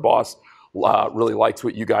saying our boss really likes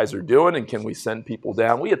what you guys are doing, and can we send people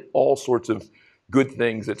down? We had all sorts of good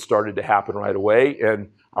things that started to happen right away, and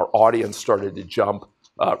our audience started to jump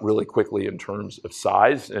really quickly in terms of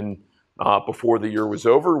size. And before the year was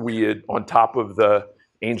over, we had, on top of the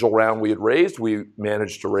angel round we had raised, we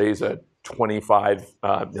managed to raise a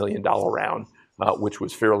 $25 million round, which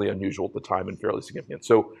was fairly unusual at the time and fairly significant.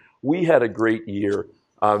 So we had a great year.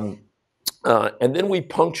 And then we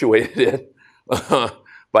punctuated it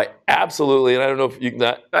by absolutely, and I don't know if you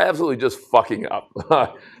can, absolutely just fucking up.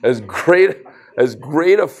 As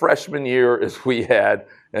great a freshman year as we had,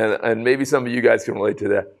 and maybe some of you guys can relate to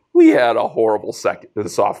that, we had a horrible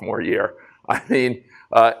sophomore year. I mean,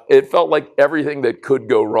 it felt like everything that could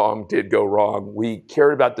go wrong did go wrong. We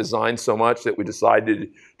cared about design so much that we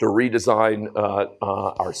decided to redesign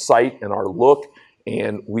our site and our look,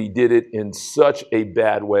 and we did it in such a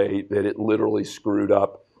bad way that it literally screwed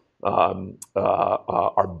up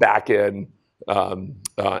our back-end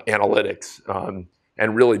analytics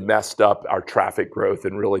and really messed up our traffic growth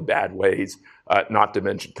in really bad ways, not to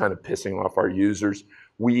mention kind of pissing off our users.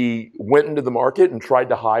 We went into the market and tried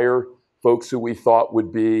to hire folks who we thought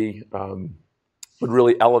would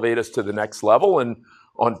really elevate us to the next level. And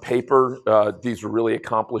on paper, these were really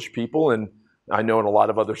accomplished people. And I know in a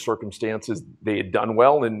lot of other circumstances, they had done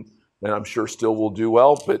well, and I'm sure still will do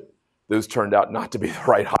well, but those turned out not to be the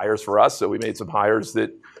right hires for us. So we made some hires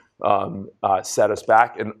that set us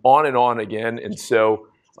back, and on again. And so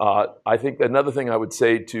I think another thing I would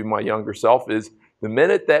say to my younger self is, the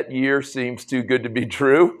minute that year seems too good to be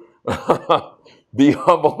true, be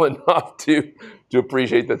humble enough to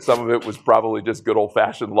appreciate that some of it was probably just good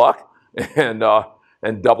old-fashioned luck, and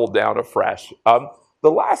double down afresh.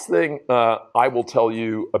 The last thing I will tell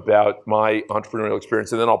you about my entrepreneurial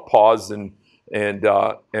experience, and then I'll pause and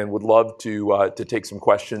would love to take some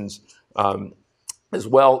questions as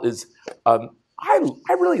well, is I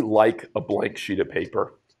really like a blank sheet of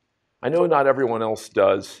paper. I know not everyone else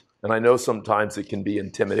does, and I know sometimes it can be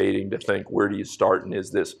intimidating to think, where do you start, and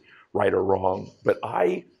is this right or wrong? But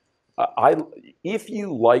if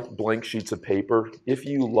you like blank sheets of paper, if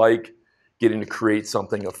you like getting to create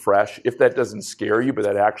something afresh, if that doesn't scare you, but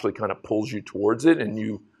that actually kind of pulls you towards it, and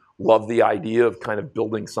you love the idea of kind of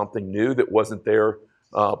building something new that wasn't there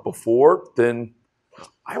before, then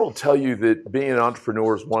I will tell you that being an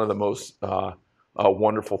entrepreneur is one of the most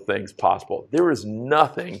wonderful things possible. There is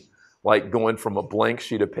nothing like going from a blank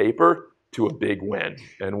sheet of paper to a big win.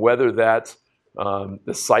 And whether that's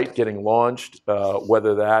the site getting launched,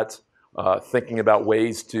 whether that's thinking about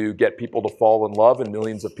ways to get people to fall in love, and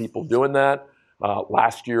millions of people doing that.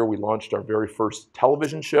 Last year, we launched our very first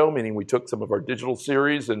television show, meaning we took some of our digital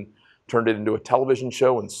series and turned it into a television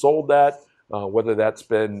show and sold that. Whether that's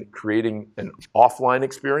been creating an offline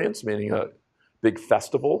experience, meaning a big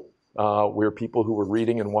festival where people who were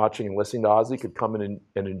reading and watching and listening to Ozy could come in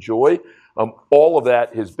and enjoy. All of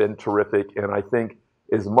that has been terrific, and I think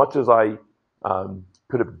as much as I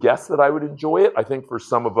could have guessed that I would enjoy it, I think for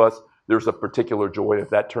some of us, there's a particular joy if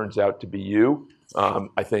that turns out to be you.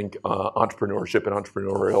 I think entrepreneurship and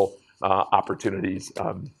entrepreneurial opportunities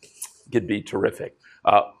could be terrific.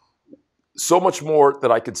 So much more that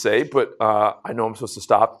I could say, but I know I'm supposed to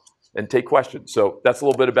stop and take questions. So that's a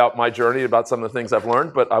little bit about my journey, about some of the things I've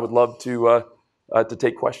learned, but I would love to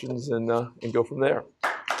take questions and go from there.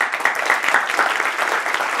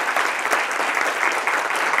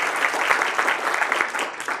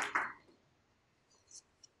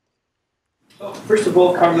 First of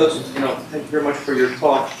all, Carlos, thank you very much for your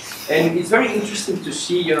talk. And it's very interesting to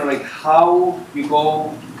see, like how you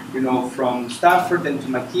go, from Stanford then to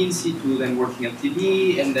McKinsey to then working at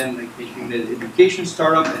TV, and then like making the education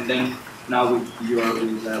startup, and then now with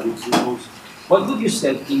Zoomos. What would you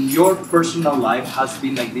say in your personal life has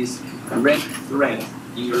been like this red thread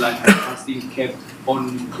in your life that has been kept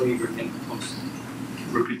unwavered and constant?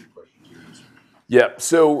 Repeat the question, please. Yeah.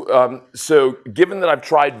 So given that I've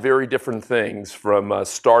tried very different things, from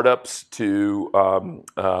startups to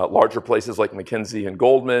larger places like McKinsey and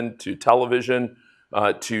Goldman, to television,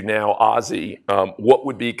 to now Ozy, what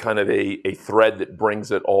would be kind of a thread that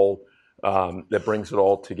brings it all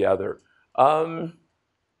together? I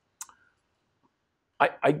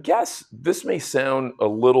guess this may sound a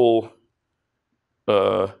little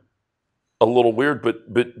weird, but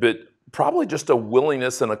probably just a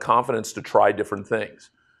willingness and a confidence to try different things.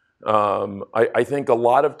 I think a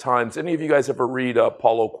lot of times, any of you guys ever read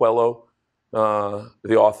Paulo Coelho,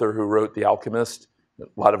 the author who wrote The Alchemist,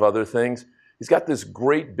 a lot of other things? He's got this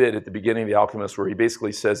great bit at the beginning of The Alchemist where he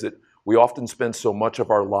basically says that we often spend so much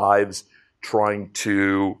of our lives trying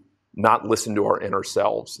to not listen to our inner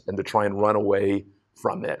selves and to try and run away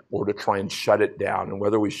from it, or to try and shut it down. And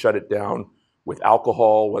whether we shut it down with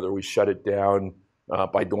alcohol, whether we shut it down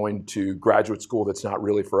by going to graduate school that's not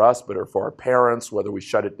really for us, but are for our parents, whether we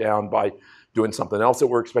shut it down by doing something else that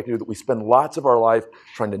we're expected to do, that we spend lots of our life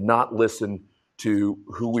trying to not listen to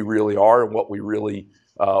who we really are and what we really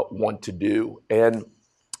want to do. And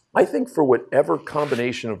I think for whatever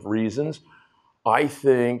combination of reasons, I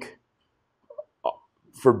think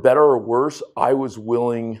for better or worse, I was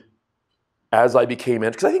willing, as I became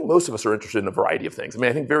interested, because I think most of us are interested in a variety of things. I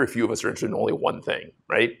mean, I think very few of us are interested in only one thing,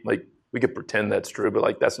 right? Like, we could pretend that's true, but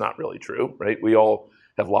like, that's not really true, right? We all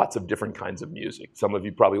have lots of different kinds of music. Some of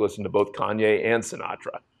you probably listen to both Kanye and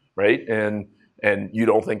Sinatra, right? And you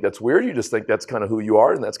don't think that's weird. You just think that's kind of who you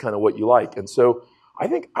are, and that's kind of what you like. And so I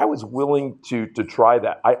think I was willing to try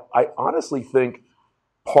that. I honestly think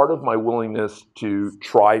part of my willingness to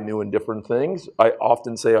try new and different things, I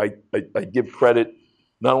often say I give credit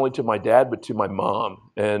not only to my dad, but to my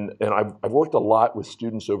mom. And I've worked a lot with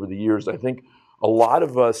students over the years. I think a lot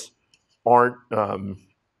of us aren't,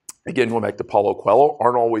 again, going back to Paulo Coelho,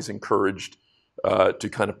 aren't always encouraged to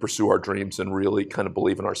kind of pursue our dreams and really kind of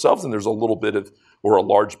believe in ourselves. And there's a little bit of, or a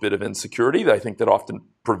large bit of insecurity that I think that often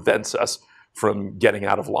prevents us from getting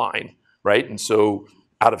out of line, right? And so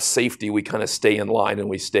out of safety, we kind of stay in line and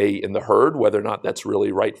we stay in the herd, whether or not that's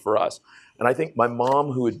really right for us. And I think my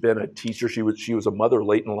mom, who had been a teacher, she was a mother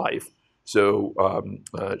late in life. So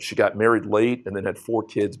she got married late and then had 4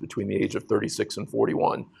 kids between the age of 36 and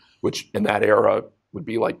 41, which in that era would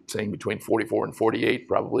be like saying between 44 and 48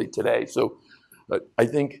 probably today. So I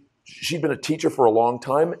think she'd been a teacher for a long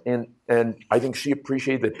time, and I think she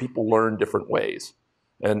appreciated that people learn different ways.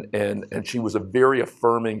 And she was a very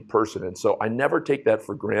affirming person. And so I never take that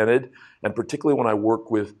for granted. And particularly when I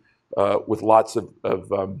work with lots of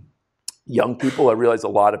young people, I realize a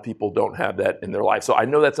lot of people don't have that in their life. So I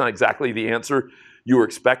know that's not exactly the answer you were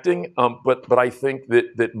expecting, but I think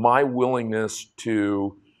that my willingness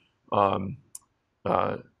to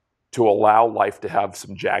allow life to have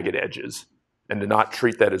some jagged edges and to not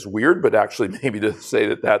treat that as weird, but actually maybe to say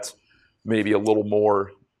that that's maybe a little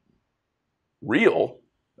more real,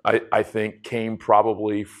 I think came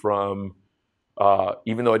probably from,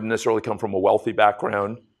 even though I didn't necessarily come from a wealthy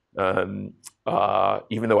background, even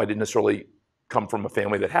though I didn't necessarily come from a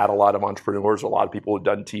family that had a lot of entrepreneurs, a lot of people who had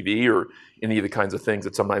done TV or any of the kinds of things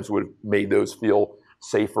that sometimes would have made those feel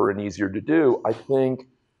safer and easier to do, I think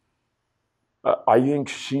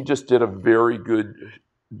she just did a very good,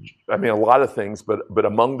 I mean, a lot of things, but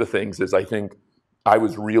among the things is I think I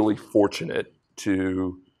was really fortunate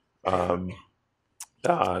to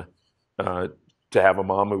have a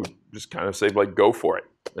mom who just kind of say, like, go for it.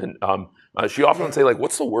 And she often would say, like,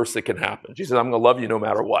 what's the worst that can happen? She said, I'm going to love you no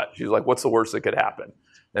matter what. She's like, what's the worst that could happen?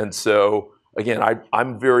 And so, again,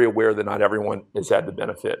 I'm very aware that not everyone has had the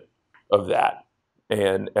benefit of that.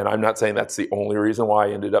 And I'm not saying that's the only reason why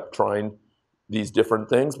I ended up trying these different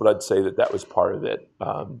things, but I'd say that was part of it.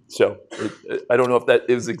 So I don't know if that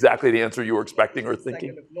is exactly the answer you were expecting or thinking.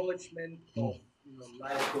 Like an acknowledgement of,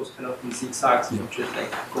 life goes kind of in zigzags, you just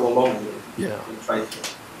like go along with it. Yeah. And try to.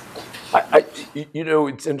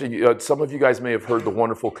 It's interesting. Some of you guys may have heard the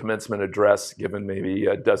wonderful commencement address given maybe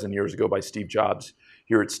a dozen years ago by Steve Jobs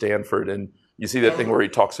here at Stanford. And you see that thing where he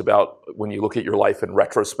talks about when you look at your life in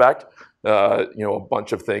retrospect, a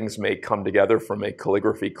bunch of things may come together from a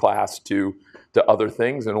calligraphy class to other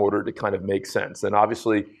things in order to kind of make sense. And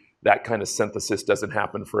obviously that kind of synthesis doesn't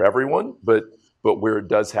happen for everyone, but where it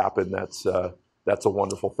does happen, that's a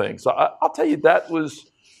wonderful thing. So I'll tell you, that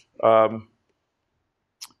was,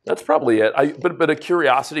 that's probably it. But a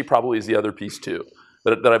curiosity probably is the other piece too.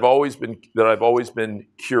 That I've always been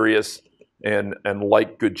curious and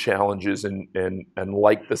like good challenges and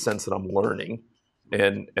like the sense that I'm learning,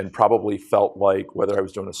 and probably felt like whether I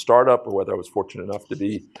was doing a startup or whether I was fortunate enough to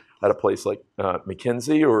be at a place like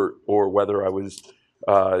McKinsey or whether I was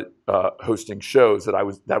hosting shows that I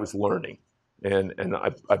was learning, and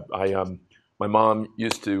my mom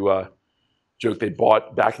used to joke they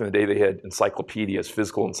bought back in the day. They had encyclopedias,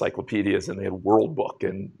 physical encyclopedias, and they had World Book,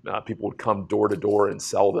 and people would come door to door and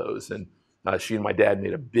sell those. And she and my dad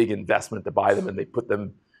made a big investment to buy them, and they put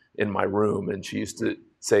them in my room. And she used to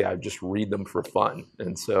say I just read them for fun.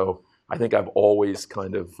 And so I think I've always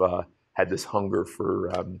kind of had this hunger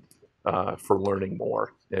for learning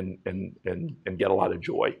more and get a lot of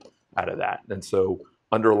joy out of that. And so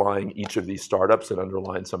underlying each of these startups and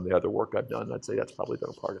underlying some of the other work I've done, I'd say that's probably been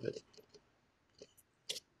a part of it.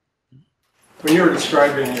 When you were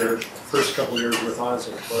describing your first couple of years with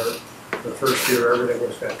Ozy, where the first year everything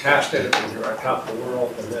was fantastic and you were on top of the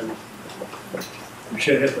world, and then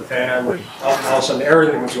shit hit the fan, and all of a sudden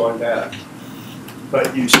everything was going bad.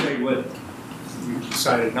 But you stayed with it. You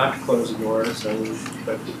decided not to close the doors,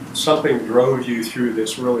 but something drove you through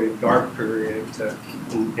this really dark period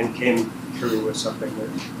and came through with something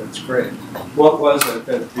that's great. What was it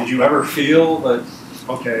did you ever feel that,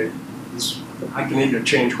 okay, I can either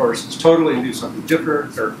change horses totally and do something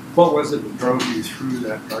different, or what was it that drove you through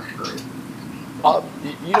that dark period?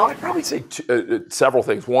 I'd probably say several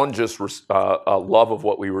things. One, just a love of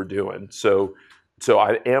what we were doing. So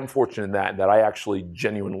I am fortunate in that I actually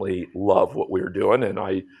genuinely love what we were doing,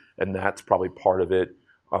 and that's probably part of it.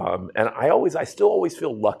 And I still always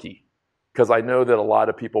feel lucky, because I know that a lot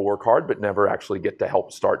of people work hard but never actually get to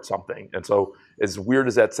help start something. And so, as weird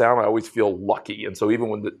as that sounds, I always feel lucky. And so even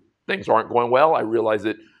when things aren't going well, I realize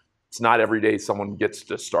that it's not every day someone gets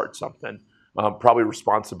to start something. Probably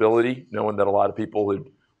responsibility, knowing that a lot of people had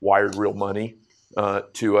wired real money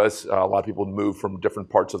to us. A lot of people had moved from different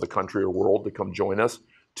parts of the country or world to come join us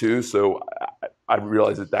too. So I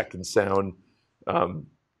realize that can sound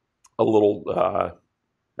a little,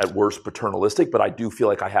 at worst, paternalistic, but I do feel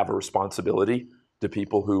like I have a responsibility to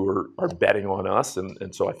people who are betting on us.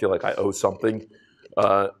 And so I feel like I owe something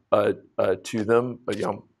to them.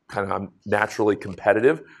 I'm naturally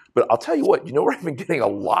competitive, but I'll tell you what, where I've been getting a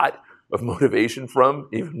lot of motivation from,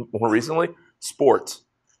 even more recently, sports.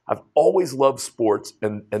 I've always loved sports,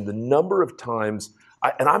 and the number of times,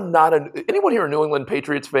 I'm not anyone here a New England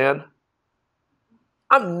Patriots fan?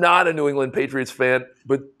 I'm not a New England Patriots fan,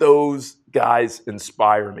 but those guys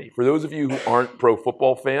inspire me. For those of you who aren't pro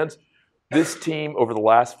football fans, this team over the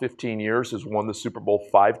last 15 years has won the Super Bowl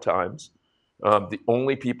 5 times. The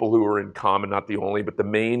only people who are in common, not the only, but the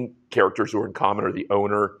main characters who are in common are the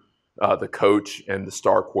owner, the coach, and the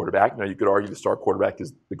star quarterback. Now, you could argue the star quarterback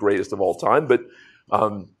is the greatest of all time, but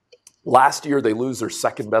last year they lose their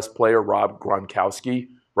second best player, Rob Gronkowski,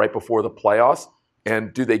 right before the playoffs.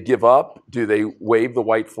 And do they give up? Do they wave the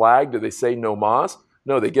white flag? Do they say no mas?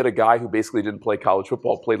 No, they get a guy who basically didn't play college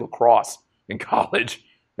football, played lacrosse in college,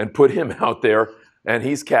 and put him out there. And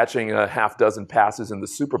he's catching a half dozen passes in the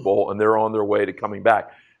Super Bowl, and they're on their way to coming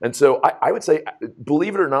back. And so I would say,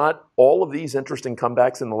 believe it or not, all of these interesting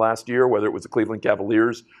comebacks in the last year, whether it was the Cleveland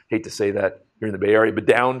Cavaliers, hate to say that here in the Bay Area, but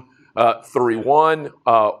down 3-1,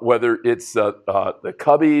 whether it's the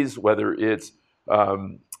Cubbies, whether it's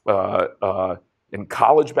in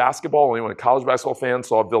college basketball, anyone a college basketball fan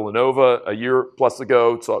saw Villanova a year plus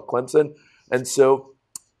ago, saw Clemson. And so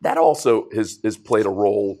that also has played a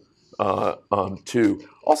role too.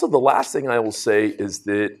 Also, the last thing I will say is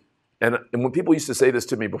that, and when people used to say this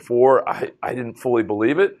to me before, I didn't fully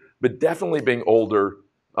believe it, but definitely being older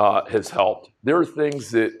has helped. There are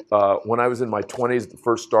things that when I was in my 20s, the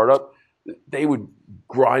first startup, they would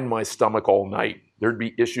grind my stomach all night. There'd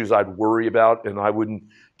be issues I'd worry about, and I wouldn't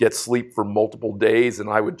get sleep for multiple days, and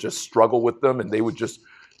I would just struggle with them, and they would just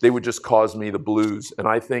cause me the blues. And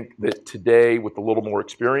I think that today, with a little more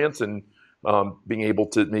experience and being able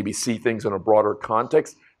to maybe see things in a broader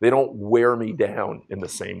context, they don't wear me down in the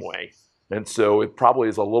same way. And so it probably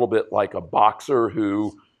is a little bit like a boxer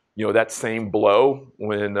who, that same blow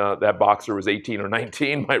when that boxer was 18 or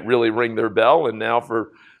 19 might really ring their bell, and now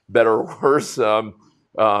for better or worse.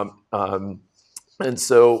 And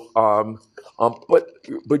so,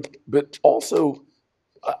 but also,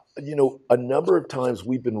 a number of times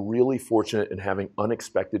we've been really fortunate in having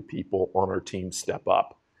unexpected people on our team step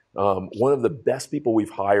up. One of the best people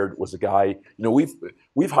we've hired was a guy,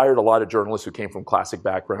 we've hired a lot of journalists who came from classic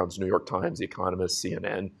backgrounds, New York Times, The Economist,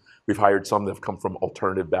 CNN. We've hired some that have come from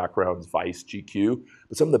alternative backgrounds, Vice, GQ.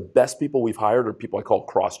 But some of the best people we've hired are people I call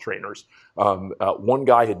cross-trainers. One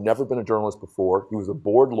guy had never been a journalist before. He was a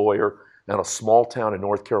board lawyer in a small town in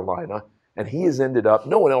North Carolina. And he has ended up,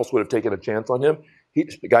 no one else would have taken a chance on him.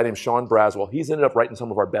 A guy named Sean Braswell, he's ended up writing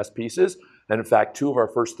some of our best pieces And in fact, 2 of our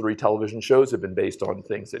first 3 television shows have been based on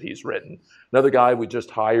things that he's written. Another guy we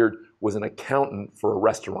just hired was an accountant for a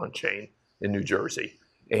restaurant chain in New Jersey.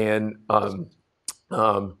 And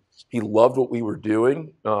he loved what we were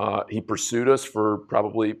doing. He pursued us for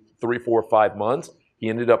probably 3, 4, 5 months. He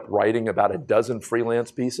ended up writing about a dozen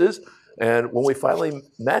freelance pieces. And when we finally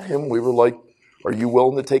met him, we were like, are you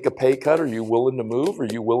willing to take a pay cut? Are you willing to move? Are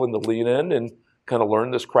you willing to lean in and kind of learn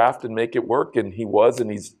this craft and make it work? And he was,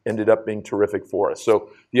 and he's ended up being terrific for us. So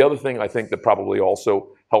the other thing I think that probably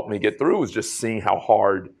also helped me get through was just seeing how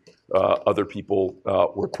hard other people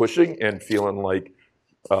were pushing and feeling like,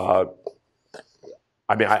 I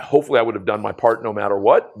mean, hopefully I would have done my part no matter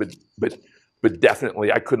what, but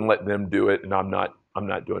definitely I couldn't let them do it, and I'm not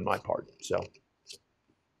doing my part. So.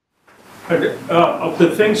 Of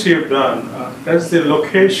the things you've done, does the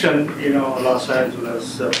location, Los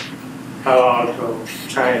Angeles, Palo Alto,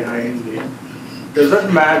 China, India, does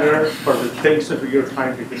that matter for the things that you're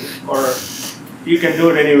trying to do, or you can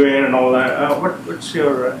do it anywhere and all that? What's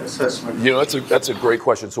your assessment? That's a great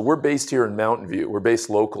question. So we're based here in Mountain View. We're based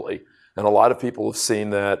locally, and a lot of people have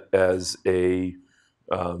seen that as a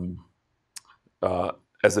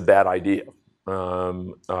bad idea.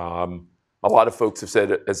 A lot of folks have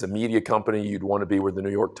said, as a media company, you'd want to be where the New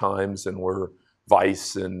York Times and where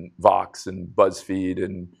Vice and Vox and BuzzFeed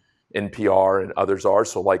and NPR and others are.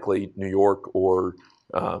 So likely New York or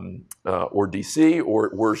DC, or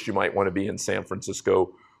at worst, you might want to be in San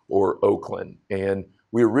Francisco or Oakland. And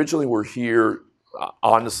we originally were here,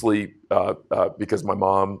 honestly, because my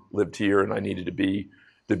mom lived here and I needed to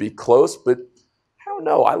be close. But I don't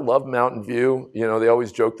know. I love Mountain View. They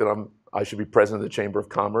always joke that I should be president of the Chamber of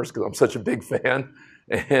Commerce because I'm such a big fan.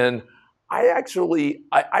 And I actually,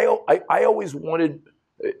 I always wanted,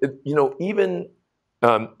 even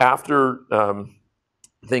after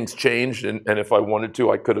things changed, and if I wanted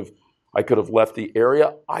to, I could have left the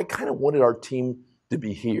area. I kind of wanted our team to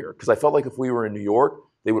be here because I felt like if we were in New York,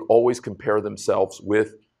 they would always compare themselves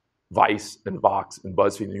with Vice and Vox and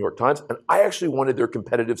BuzzFeed and New York Times. And I actually wanted their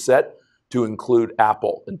competitive set to include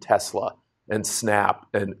Apple and Tesla and Snap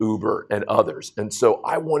and Uber and others. And so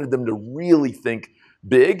I wanted them to really think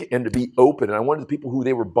big and to be open. And I wanted the people who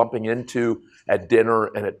they were bumping into at dinner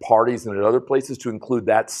and at parties and at other places to include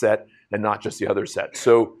that set and not just the other set.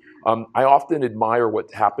 So I often admire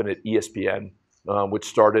what happened at ESPN, which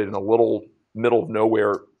started in a little middle of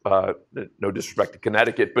nowhere, no disrespect to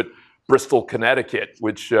Connecticut, but Bristol, Connecticut,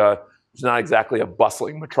 which is not exactly a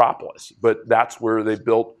bustling metropolis, but that's where they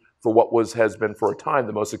built for what has been for a time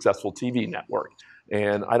the most successful TV network.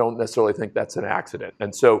 And I don't necessarily think that's an accident.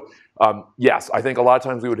 And so, yes, I think a lot of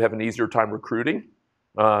times we would have an easier time recruiting.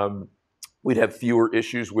 We'd have fewer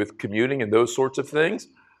issues with commuting and those sorts of things.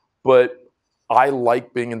 But I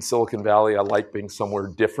like being in Silicon Valley. I like being somewhere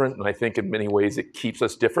different. And I think in many ways it keeps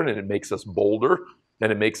us different and it makes us bolder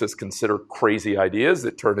and it makes us consider crazy ideas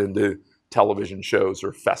that turn into television shows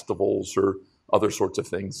or festivals or other sorts of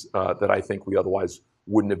things that I think we otherwise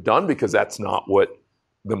wouldn't have done because that's not what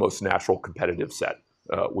the most natural competitive set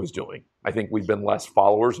was doing. I think we've been less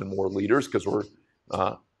followers and more leaders because we're, I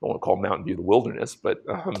don't want to call Mountain View the wilderness, but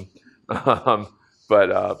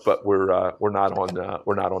we're not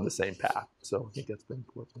on the same path. So I think that's been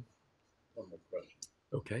important. One more question.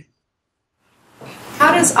 Okay.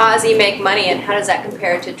 How does Ozy make money, and how does that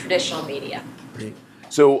compare to traditional media?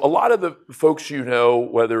 So a lot of the folks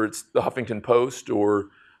whether it's the Huffington Post or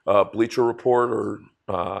Bleacher Report or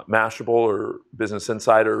Mashable or Business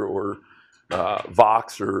Insider or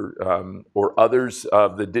Vox or others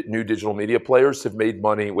of the new digital media players have made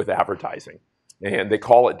money with advertising. And they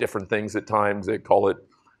call it different things at times. They call it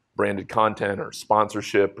branded content or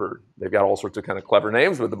sponsorship, or they've got all sorts of kind of clever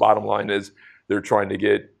names. But the bottom line is they're trying to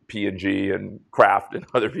get P&G and Kraft and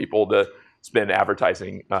other people to spend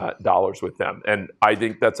advertising dollars with them. And I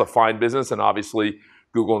think that's a fine business. And obviously,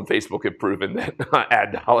 Google and Facebook have proven that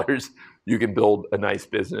ad dollars, you can build a nice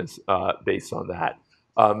business based on that.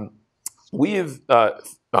 We have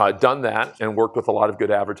done that and worked with a lot of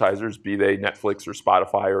good advertisers, be they Netflix or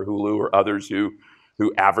Spotify or Hulu or others who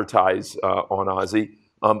advertise on Ozy.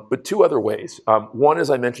 But 2 other ways. One, as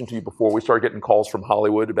I mentioned to you before, we started getting calls from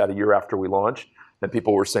Hollywood about a year after we launched, and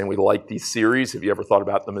people were saying, we like these series. Have you ever thought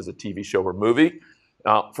about them as a TV show or movie?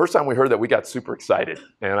 First time we heard that, we got super excited.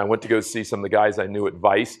 And I went to go see some of the guys I knew at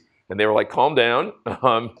Vice, and they were like, calm down.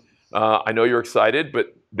 I know you're excited,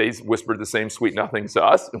 but they whispered the same sweet nothings to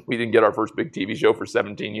us. We didn't get our first big TV show for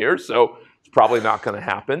 17 years, so it's probably not going to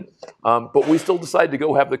happen. But we still decided to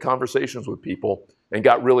go have the conversations with people and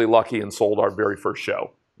got really lucky and sold our very first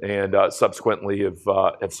show. And subsequently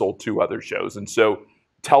have sold 2 other shows. And so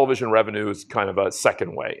television revenue is kind of a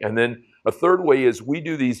second way. And then A third way is we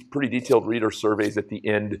do these pretty detailed reader surveys at the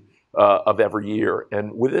end of every year.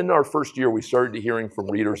 And within our first year, we started hearing from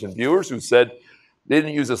readers and viewers who said, they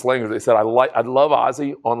didn't use this language. They said, I'd love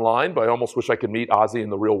Ozy online, but I almost wish I could meet Ozy in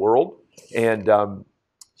the real world. And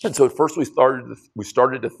so at first we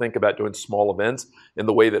started to think about doing small events in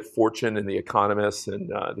the way that Fortune and The Economist and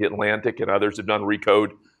The Atlantic and others have done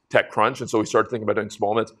Recode, TechCrunch. And so we started thinking about doing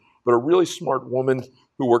small events. But a really smart woman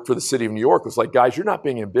who worked for the city of New York was like, guys, you're not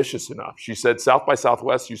being ambitious enough. She said, South by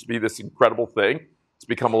Southwest used to be this incredible thing. It's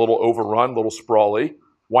become a little overrun, a little sprawly.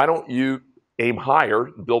 Why don't you aim higher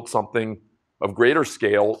and build something of greater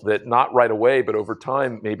scale that not right away, but over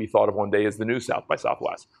time, maybe thought of one day as the new South by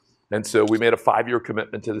Southwest. And so we made a 5-year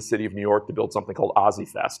commitment to the city of New York to build something called Ozy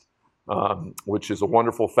Fest, which is a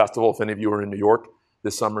wonderful festival. If any of you are in New York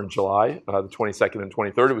this summer in July, the 22nd and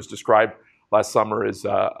 23rd, it was described last summer as,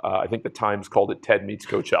 I think the Times called it TED meets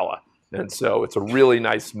Coachella. And so it's a really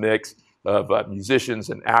nice mix of musicians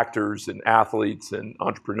and actors and athletes and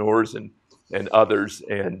entrepreneurs and others.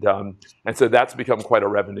 And so that's become quite a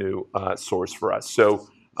revenue source for us. So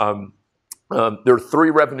there are 3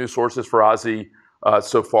 revenue sources for Ozy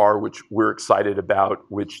so far, which we're excited about,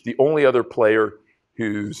 which the only other player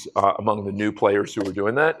who's among the new players who are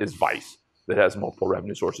doing that is Vice, that has multiple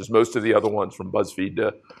revenue sources. Most of the other ones, from BuzzFeed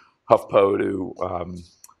to HuffPo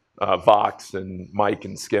to Vox and Mike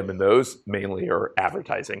and Skim, and those mainly are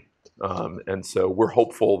advertising. And so we're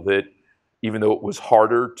hopeful that even though it was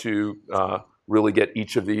harder to really get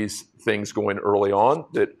each of these things going early on,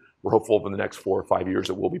 that we're hopeful over the next 4 or 5 years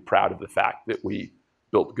that we'll be proud of the fact that we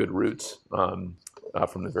built good roots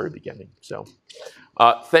from the very beginning. So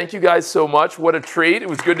thank you guys so much. What a treat. It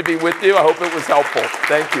was good to be with you. I hope it was helpful.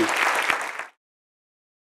 Thank you.